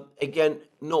 Again,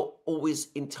 not always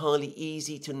entirely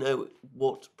easy to know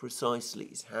what precisely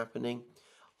is happening.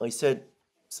 I said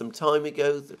some time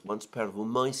ago that once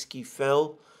Pervomaisky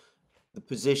fell, the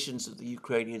positions of the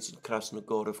Ukrainians in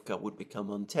Krasnogorovka would become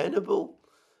untenable,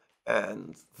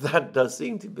 and that does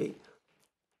seem to be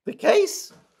the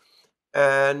case.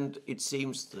 And it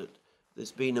seems that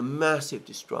there's been a massive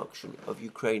destruction of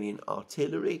Ukrainian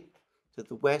artillery to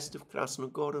the west of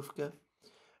Krasnogorovka,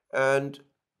 and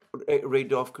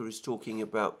Redovka is talking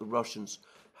about the Russians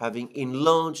having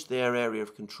enlarged their area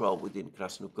of control within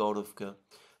Krasnogorovka,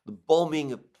 the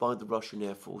bombing by the Russian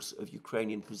Air Force of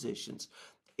Ukrainian positions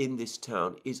in this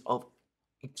town is of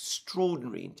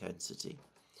extraordinary intensity.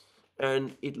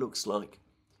 And it looks like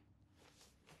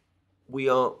we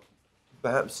are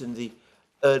perhaps in the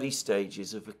early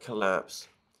stages of a collapse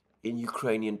in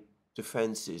Ukrainian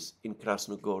defenses in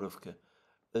Krasnogorovka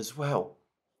as well.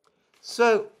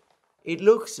 So it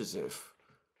looks as if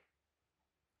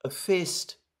a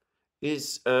fist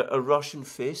is a Russian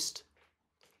fist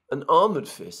an armored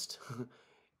fist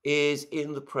is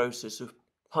in the process of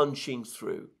punching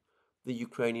through the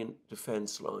Ukrainian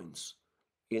defense lines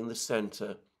in the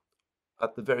center,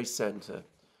 at the very center,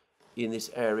 in this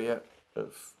area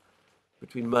of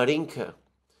between Marinka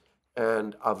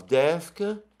and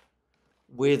Avdiivka,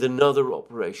 with another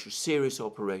operation, serious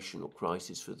operational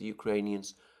crisis for the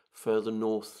Ukrainians further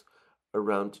north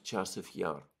around Chasiv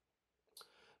Yar.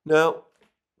 Now,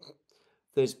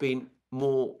 there's been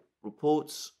more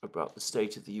reports about the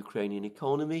state of the Ukrainian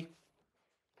economy.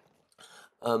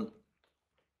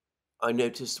 I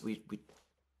noticed we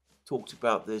talked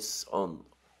about this on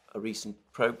a recent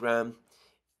program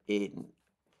in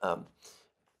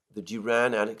the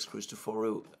Duran, Alex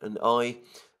Christoforou and I.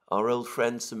 Our old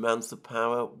friend Samantha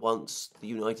Power, once the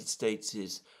United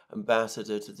States'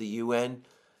 ambassador to the UN,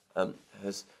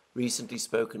 has recently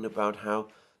spoken about how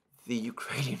the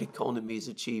Ukrainian economy is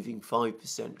achieving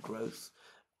 5% growth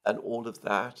and all of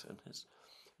that, and has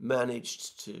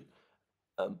managed to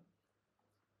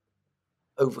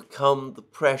overcome the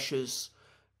pressures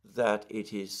that it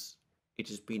has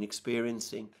been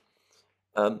experiencing.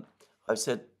 I've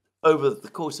said over the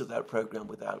course of that program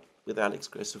with Alex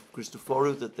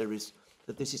Christoforou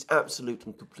that this is absolute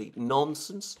and complete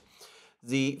nonsense.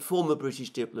 The former British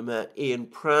diplomat Ian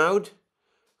Proud,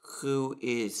 who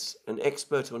is an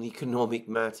expert on economic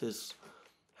matters,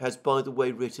 has, by the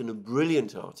way, written a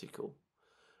brilliant article.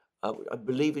 I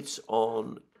believe it's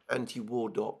on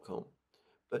antiwar.com,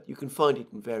 but you can find it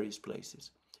in various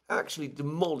places, actually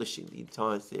demolishing the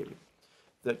entire theory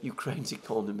that Ukraine's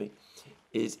economy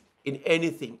is in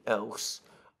anything else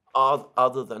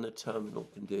other than a terminal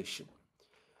condition.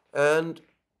 And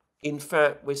in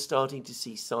fact, we're starting to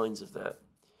see signs of that.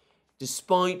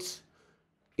 Despite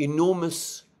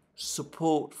enormous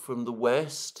support from the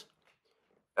West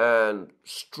and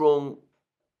strong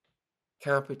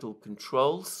capital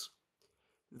controls,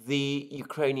 the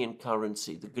Ukrainian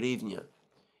currency, the hryvnia,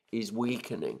 is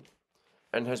weakening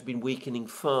and has been weakening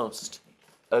fast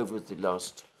over the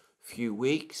last few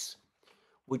weeks,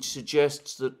 which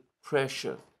suggests that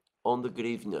pressure on the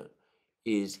hryvnia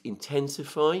is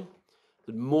intensifying,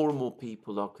 that more and more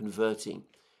people are converting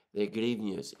their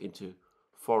hryvnias into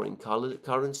foreign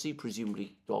currency,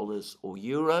 presumably dollars or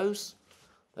euros.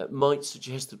 That might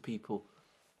suggest that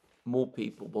more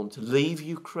people want to leave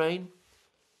Ukraine.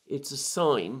 It's a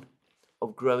sign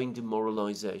of growing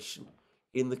demoralization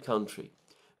in the country.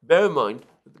 Bear in mind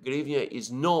that the hryvnia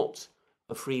is not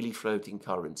a freely floating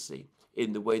currency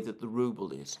in the way that the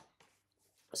ruble is.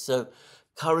 So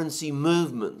currency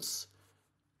movements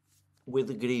with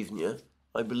the hryvnia,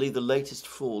 I believe the latest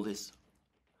fall is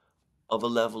of a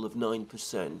level of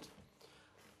 9%,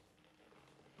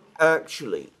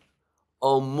 actually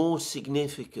are more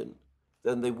significant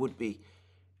than they would be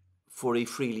for a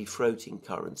freely floating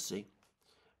currency,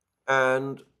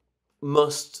 and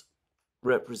must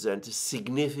represent a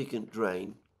significant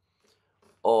drain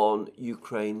on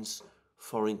Ukraine's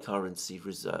foreign currency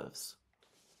reserves.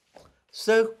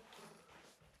 So,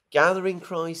 gathering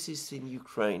crisis in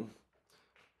Ukraine,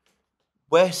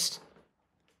 West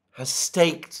has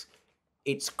staked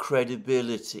its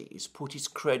credibility, it's put its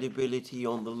credibility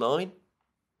on the line.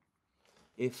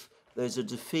 If there's a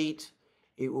defeat,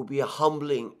 it will be a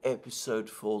humbling episode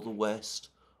for the West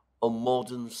on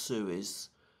modern Suez,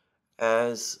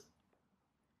 as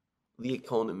The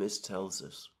Economist tells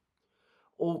us.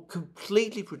 All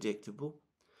completely predictable,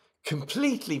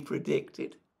 completely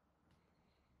predicted.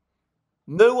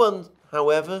 No one,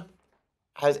 however,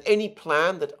 has any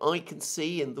plan that I can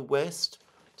see in the West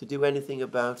to do anything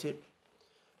about it.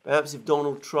 Perhaps if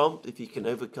Donald Trump, if he can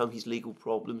overcome his legal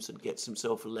problems and gets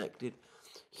himself elected,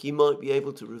 he might be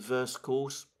able to reverse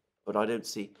course, but I don't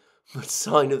see much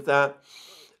sign of that.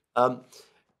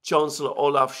 Chancellor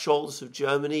Olaf Scholz of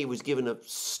Germany was given a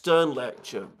stern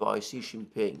lecture by Xi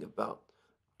Jinping about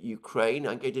Ukraine.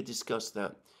 I'm going to discuss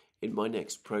that in my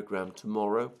next program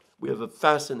tomorrow. We have a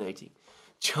fascinating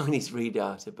Chinese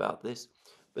readout about this,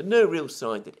 but no real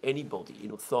sign that anybody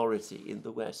in authority in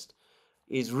the West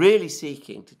is really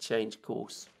seeking to change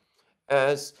course.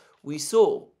 As we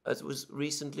saw, as was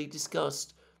recently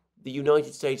discussed, the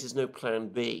United States has no plan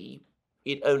B,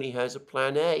 it only has a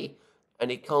plan A,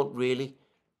 and it can't really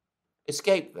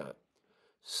escape that.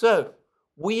 So,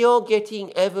 we are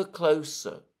getting ever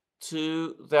closer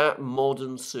to that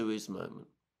modern Suez moment.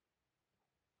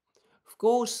 Of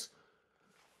course,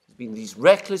 there's been these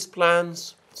reckless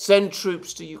plans, send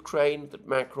troops to Ukraine that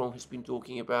Macron has been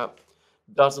talking about.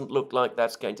 Doesn't look like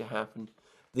that's going to happen.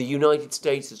 The United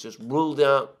States has just ruled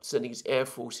out sending its air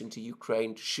force into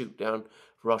Ukraine to shoot down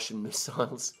Russian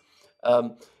missiles.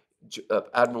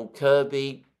 Admiral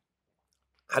Kirby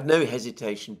had no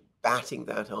hesitation batting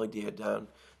that idea down.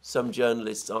 Some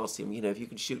journalists asked him, if you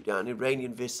can shoot down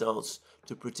Iranian missiles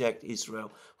to protect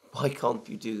Israel, why can't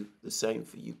you do the same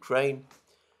for Ukraine?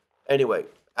 Anyway,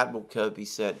 Admiral Kirby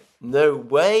said, no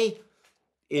way,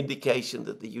 indication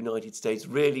that the United States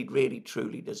really, really,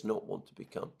 truly does not want to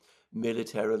become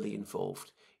militarily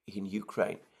involved in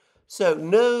Ukraine. So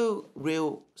no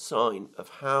real sign of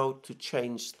how to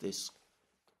change this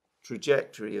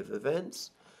trajectory of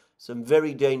events. Some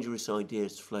very dangerous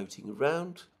ideas floating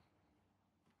around.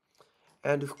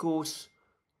 And of course,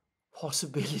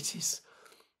 possibilities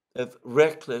of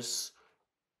reckless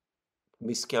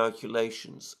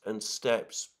miscalculations and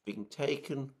steps being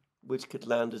taken which could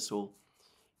land us all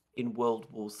in World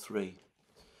War III.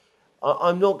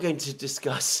 I'm not going to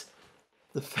discuss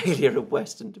the failure of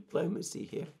Western diplomacy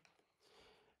here.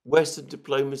 Western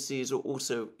diplomacy is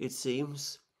also, it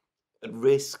seems, at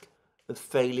risk of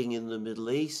failing in the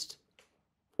Middle East,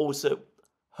 also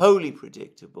wholly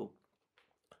predictable.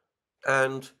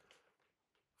 And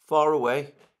far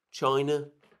away, China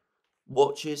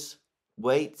watches,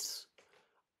 waits,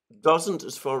 doesn't,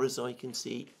 as far as I can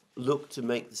see, look to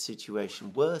make the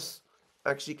situation worse,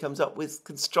 actually comes up with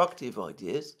constructive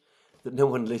ideas that no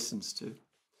one listens to,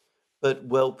 but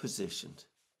well positioned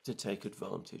to take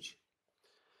advantage.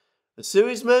 A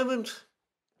Suez moment,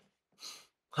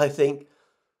 I think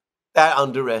that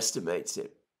underestimates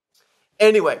it.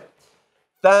 Anyway,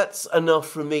 that's enough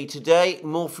from me today.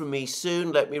 More from me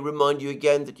soon. Let me remind you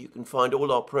again that you can find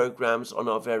all our programs on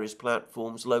our various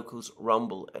platforms, Locals,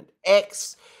 Rumble, and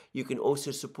X. You can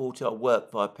also support our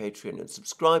work via Patreon and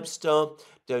Subscribestar.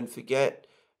 Don't forget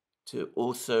to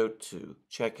also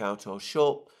check out our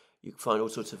shop. You can find all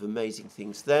sorts of amazing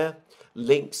things there.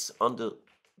 Links under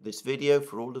this video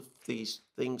for all of these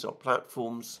things, our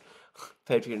platforms,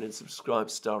 Patreon and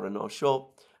Subscribestar, and our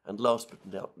shop. And last but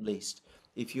not least,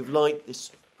 if you've liked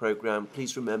this program,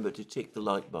 please remember to tick the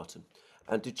like button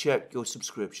and to check your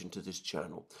subscription to this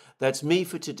channel. That's me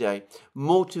for today.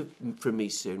 More from me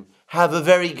soon. Have a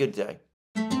very good day.